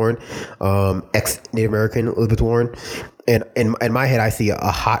 Elizabeth Warren, ex-Native American Elizabeth Warren. And in my head, I see a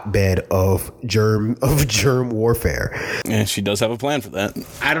hotbed of germ warfare. And she does have a plan for that.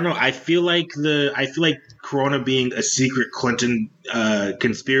 I don't know. I feel like Corona being a secret Clinton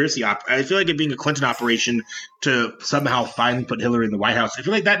conspiracy. I feel like it being a Clinton operation to somehow finally put Hillary in the White House. I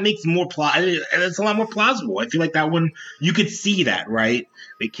feel like that makes more it's a lot more plausible. I feel like that one you could see that, right?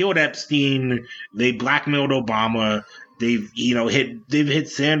 They killed Epstein. They blackmailed Obama. They've hit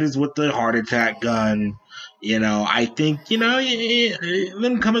Sanders with the heart attack gun. I think,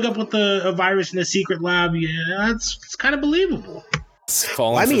 them coming up with a virus in a secret lab, it's kind of believable. It's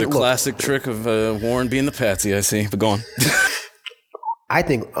falling for the classic trick of Warren being the patsy, I see. But go on. I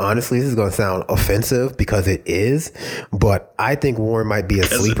think, honestly, this is going to sound offensive because it is, but I think Warren might be a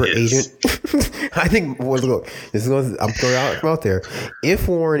sleeper agent. I think, I'm throwing out there. If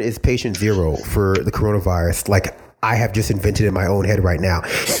Warren is patient zero for the coronavirus, like I have just invented in my own head right now,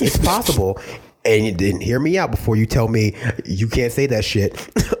 it's possible. And you didn't hear me out before you tell me you can't say that shit.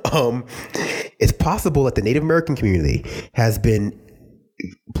 It's possible that the Native American community has been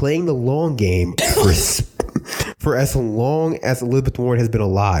playing the long game for as long as Elizabeth Warren has been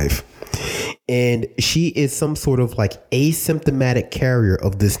alive. And she is some sort of like asymptomatic carrier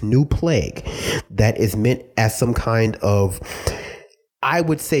of this new plague that is meant as some kind of, I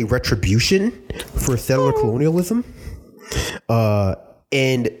would say, retribution for settler colonialism.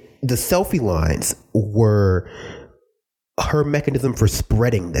 And the selfie lines were her mechanism for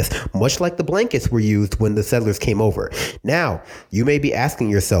spreading this, much like the blankets were used when the settlers came over. Now, you may be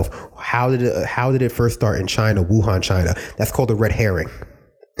asking yourself, how did it first start in China, Wuhan, China? That's called a red herring.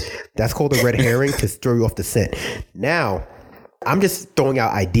 That's called a red herring to throw you off the scent. Now, I'm just throwing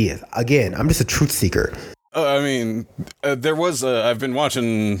out ideas. Again, I'm just a truth seeker. There was I've been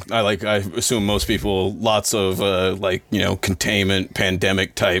watching, I assume most people, lots of containment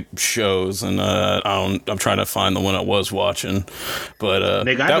pandemic type shows, and I'm trying to find the one I was watching, but I've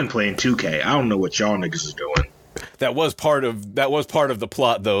been playing 2K. I don't know what y'all niggas is doing. That was part of the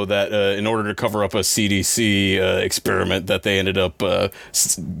plot, though, that in order to cover up a CDC experiment, that they ended up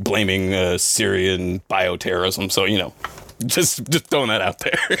blaming Syrian bioterrorism. So Just throwing that out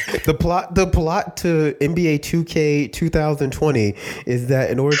there. The plot to NBA 2K 2020 is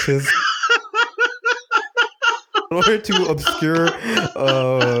that in order to obscure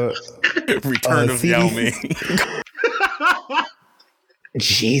Return of Yao Ming.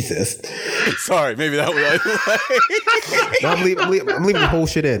 Jesus. Sorry, maybe that was. No, I'm leaving the whole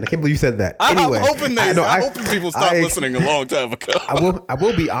shit in. I can't believe you said that. Anyway, I'm hoping people stopped listening a long time ago. I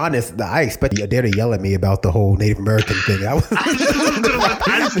will be honest. I expect you dare to yell at me about the whole Native American thing. He wasn't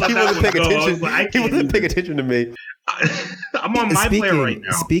paying attention. He wasn't paying attention to me. I'm on my player right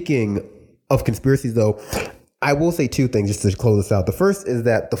now. Speaking of conspiracies, though, I will say two things just to close this out. The first is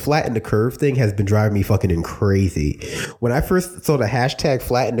that the flatten the curve thing has been driving me fucking crazy. When I first saw the hashtag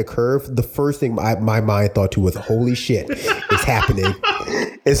flatten the curve, the first thing my mind thought to was, holy shit, it's happening.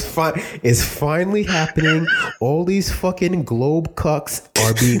 It's finally happening. All these fucking globe cucks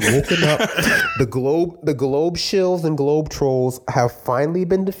are being woken up. The globe shills and globe trolls have finally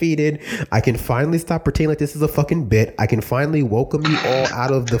been defeated. I can finally stop pretending like this is a fucking bit. I can finally welcome you all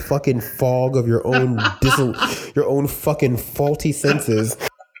out of the fucking fog of your own fucking faulty senses.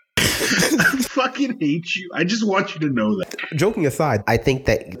 I fucking hate you. I just want you to know that. Joking aside, I think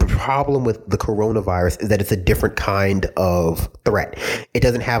that the problem with the coronavirus is that it's a different kind of threat. It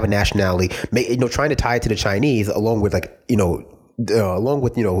doesn't have a nationality. Trying to tie it to the Chinese, along with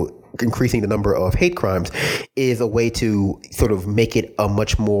increasing the number of hate crimes, is a way to sort of make it a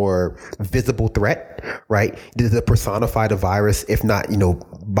much more visible threat, right? To personify the virus, if not,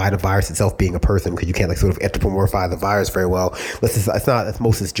 by the virus itself being a person, because you can't sort of anthropomorphize the virus very well. It's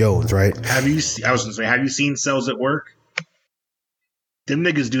Moses Jones, right? Have you seen Cells at Work? Them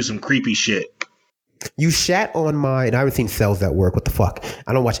niggas do some creepy shit. You shat on and I haven't seen Cells at Work. What the fuck?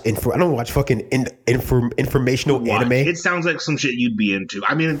 I don't watch fucking informational anime. It sounds like some shit you'd be into.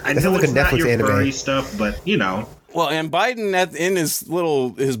 I mean, I know like it's a not Netflix your anime. furry stuff, but Well, and Biden in his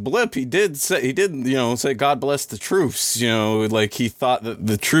blip, he did say God bless the troops. Like he thought that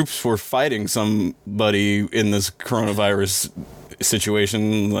the troops were fighting somebody in this coronavirus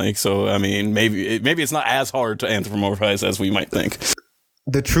situation. Like, so I mean, maybe it's not as hard to anthropomorphize as we might think.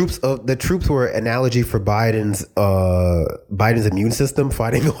 The troops were an analogy for Biden's immune system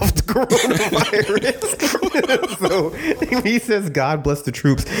fighting off the coronavirus. So when he says God bless the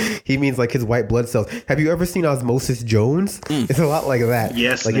troops, he means like his white blood cells. Have you ever seen Osmosis Jones? It's a lot like that.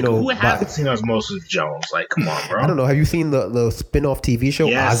 Yes, like who hasn't seen Osmosis Jones? Like, come on, bro. I don't know. Have you seen the spin-off TV show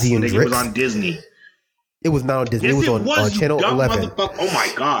Ozzy and Drix? It was on Disney. It was not on Disney. Yes, it was on Channel 11. Oh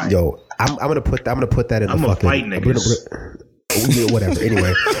my god. Yo, I'm gonna put that in the fucking. Fight niggas. Whatever.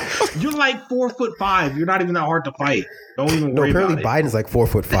 Anyway, you're like 4'5". You're not even that hard to fight. Don't even worry apparently about it. Biden's like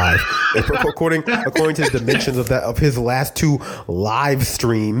 4'5". according to the dimensions of his last 2 live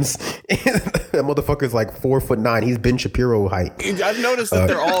streams, that motherfucker's like 4'9". He's Ben Shapiro height. I've noticed that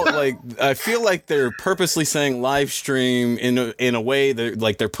they're all like. I feel like they're purposely saying live stream in a way that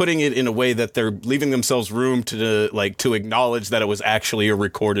like they're putting it in a way that they're leaving themselves room to acknowledge that it was actually a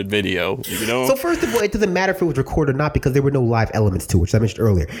recorded video. So first of all, it doesn't matter if it was recorded or not because there were no live elements to it, which I mentioned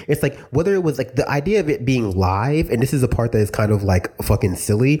earlier. It's like whether it was like the idea of it being live, and this is a part that is kind of like fucking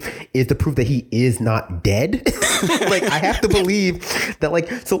silly, is to prove that he is not dead. Like I have to believe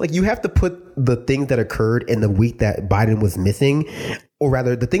that you have to put the things that occurred in the week that Biden was missing, or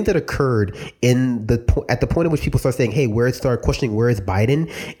rather the things that occurred at the point at which people start saying, hey, start questioning where is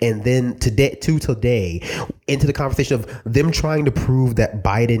Biden, and then today into the conversation of them trying to prove that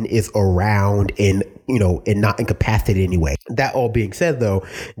Biden is around and not incapacitated anyway. That all being said, though,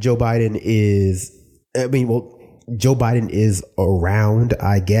 Joe Biden is around,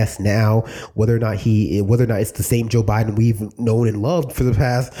 I guess, now. Whether or not it's the same Joe Biden we've known and loved for the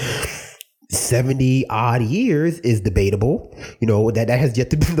past 70 odd years is debatable. That has yet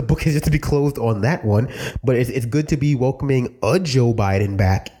to be, the book has yet to be closed on that one. But it's good to be welcoming a Joe Biden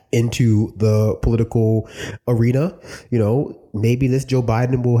back into the political arena. Maybe this Joe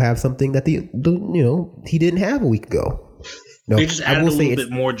Biden will have something that he didn't have a week ago. They just added a little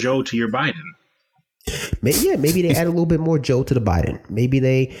bit more Joe to your Biden. Maybe they add a little bit more Joe to the Biden. Maybe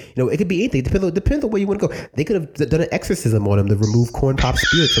they, it could be anything. Depends on where you want to go. They could have done an exorcism on him to remove corn pop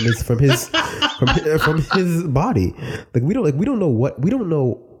spirit from his body. We don't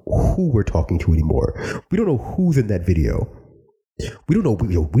know who we're talking to anymore. We don't know who's in that video. We don't know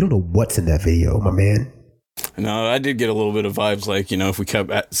what's in that video, my man. No, I did get a little bit of vibes like, if we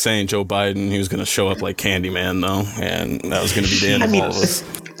kept saying Joe Biden, he was going to show up like Candyman, though, and that was going to be the end of all of us.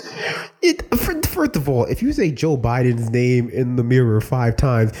 First of all, if you say Joe Biden's name in the mirror 5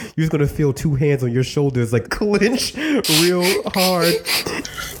 times, you're just going to feel 2 hands on your shoulders like clench real hard.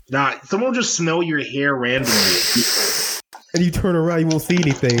 Nah, someone will just smell your hair randomly. And you turn around, you won't see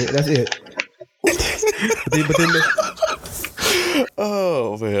anything. That's it. But then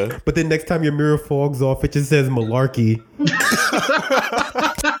oh, man. But then next time your mirror fogs off, it just says malarkey.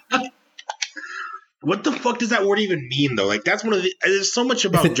 What the fuck does that word even mean, though? Like, that's one of the... There's so much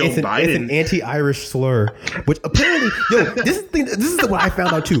about Joe Biden. It's an anti-Irish slur, which apparently... this is what I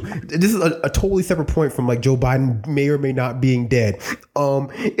found out, too. This is a totally separate point from, like, Joe Biden may or may not being dead.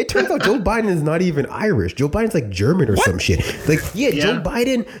 It turns out Joe Biden is not even Irish. Joe Biden's, like, German or some shit. Like, yeah, Joe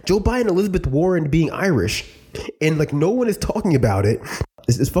Biden, Elizabeth Warren being Irish. And, like, no one is talking about it.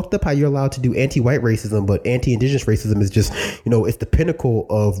 It's fucked up how you're allowed to do anti-white racism, but anti-indigenous racism is just, it's the pinnacle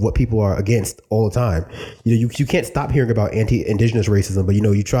of what people are against all the time. You can't stop hearing about anti-indigenous racism, but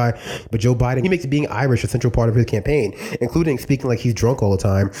you try. But Joe Biden, he makes being Irish a central part of his campaign, including speaking like he's drunk all the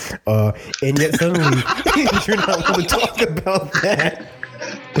time. And yet suddenly you're not allowed to talk about that.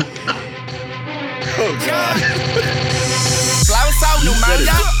 Oh God.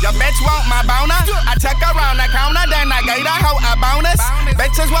 Pneumonia, your bitch want my boner. I took her around the counter, then I gave her hoe a bonus.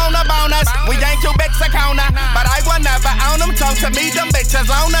 Bitches want a bonus, we ain't you bitch a counter. But I will never own them, talk to me, them bitches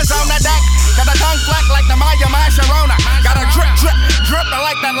owners on the deck. Got a tongue flat like the Maya Mascherona. Got a drip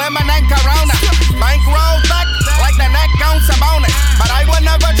like the lemon and Corona. Bankroll thick like the neck on Sabonis. But I will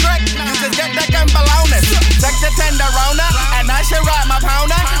never trick, you just get dick and balonus. Take the tenderona, and I should ride my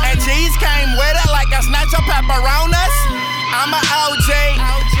pounder. And cheese came with it like a snatch of pepperonis. I'm a OG,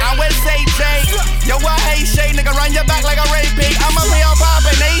 I'm with CJ. Yo, I hate shade, nigga, run your back like a repeat. I'm a real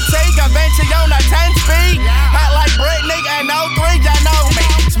poppin' ET, convention on a 10 speed. Hot like Britney and 03, you know me.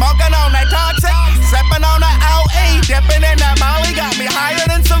 Smoking on that toxic, sipping on that OE. Dipping in that Molly, got me higher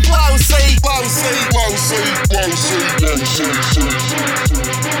than some Flow-C.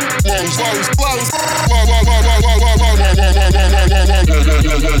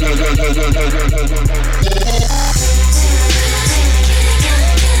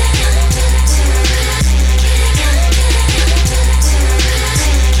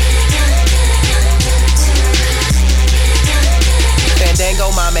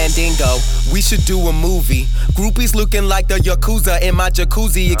 Fandango, my mandingo. We should do a movie. Groupies looking like the Yakuza in my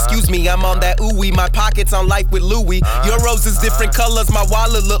jacuzzi. Excuse me, I'm on that ooey. My pockets on life with Louis. Your rose is different colors. My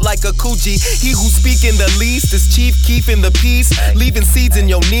wallet look like a Coogee. He who's speaking the least is Chief Keef in the piece. Leaving seeds in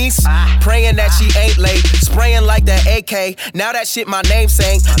your niece. Praying that she ain't late. Spraying like that AK. Now that shit my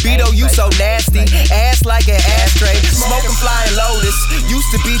namesake. Beto, you so nasty. Ass like an ashtray. Smoking flying Lotus.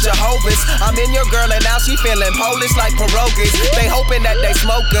 Used to be Jehovah's. I'm in your girl and now she feeling Polish like pierogies. They hoping that they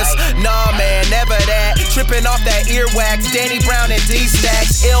smoke us. Nah, man, never that. Tripping off that earwax. Danny Brown and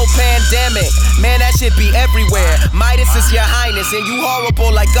D-Stacks. Ill pandemic. Man, that shit be everywhere. Midas is your highness and you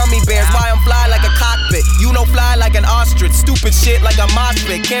horrible like gummy bears. Why I'm fly like a cockpit. You know fly like an ostrich. Stupid shit like a mosh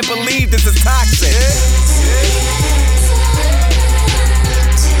pit. Can't believe this is toxic.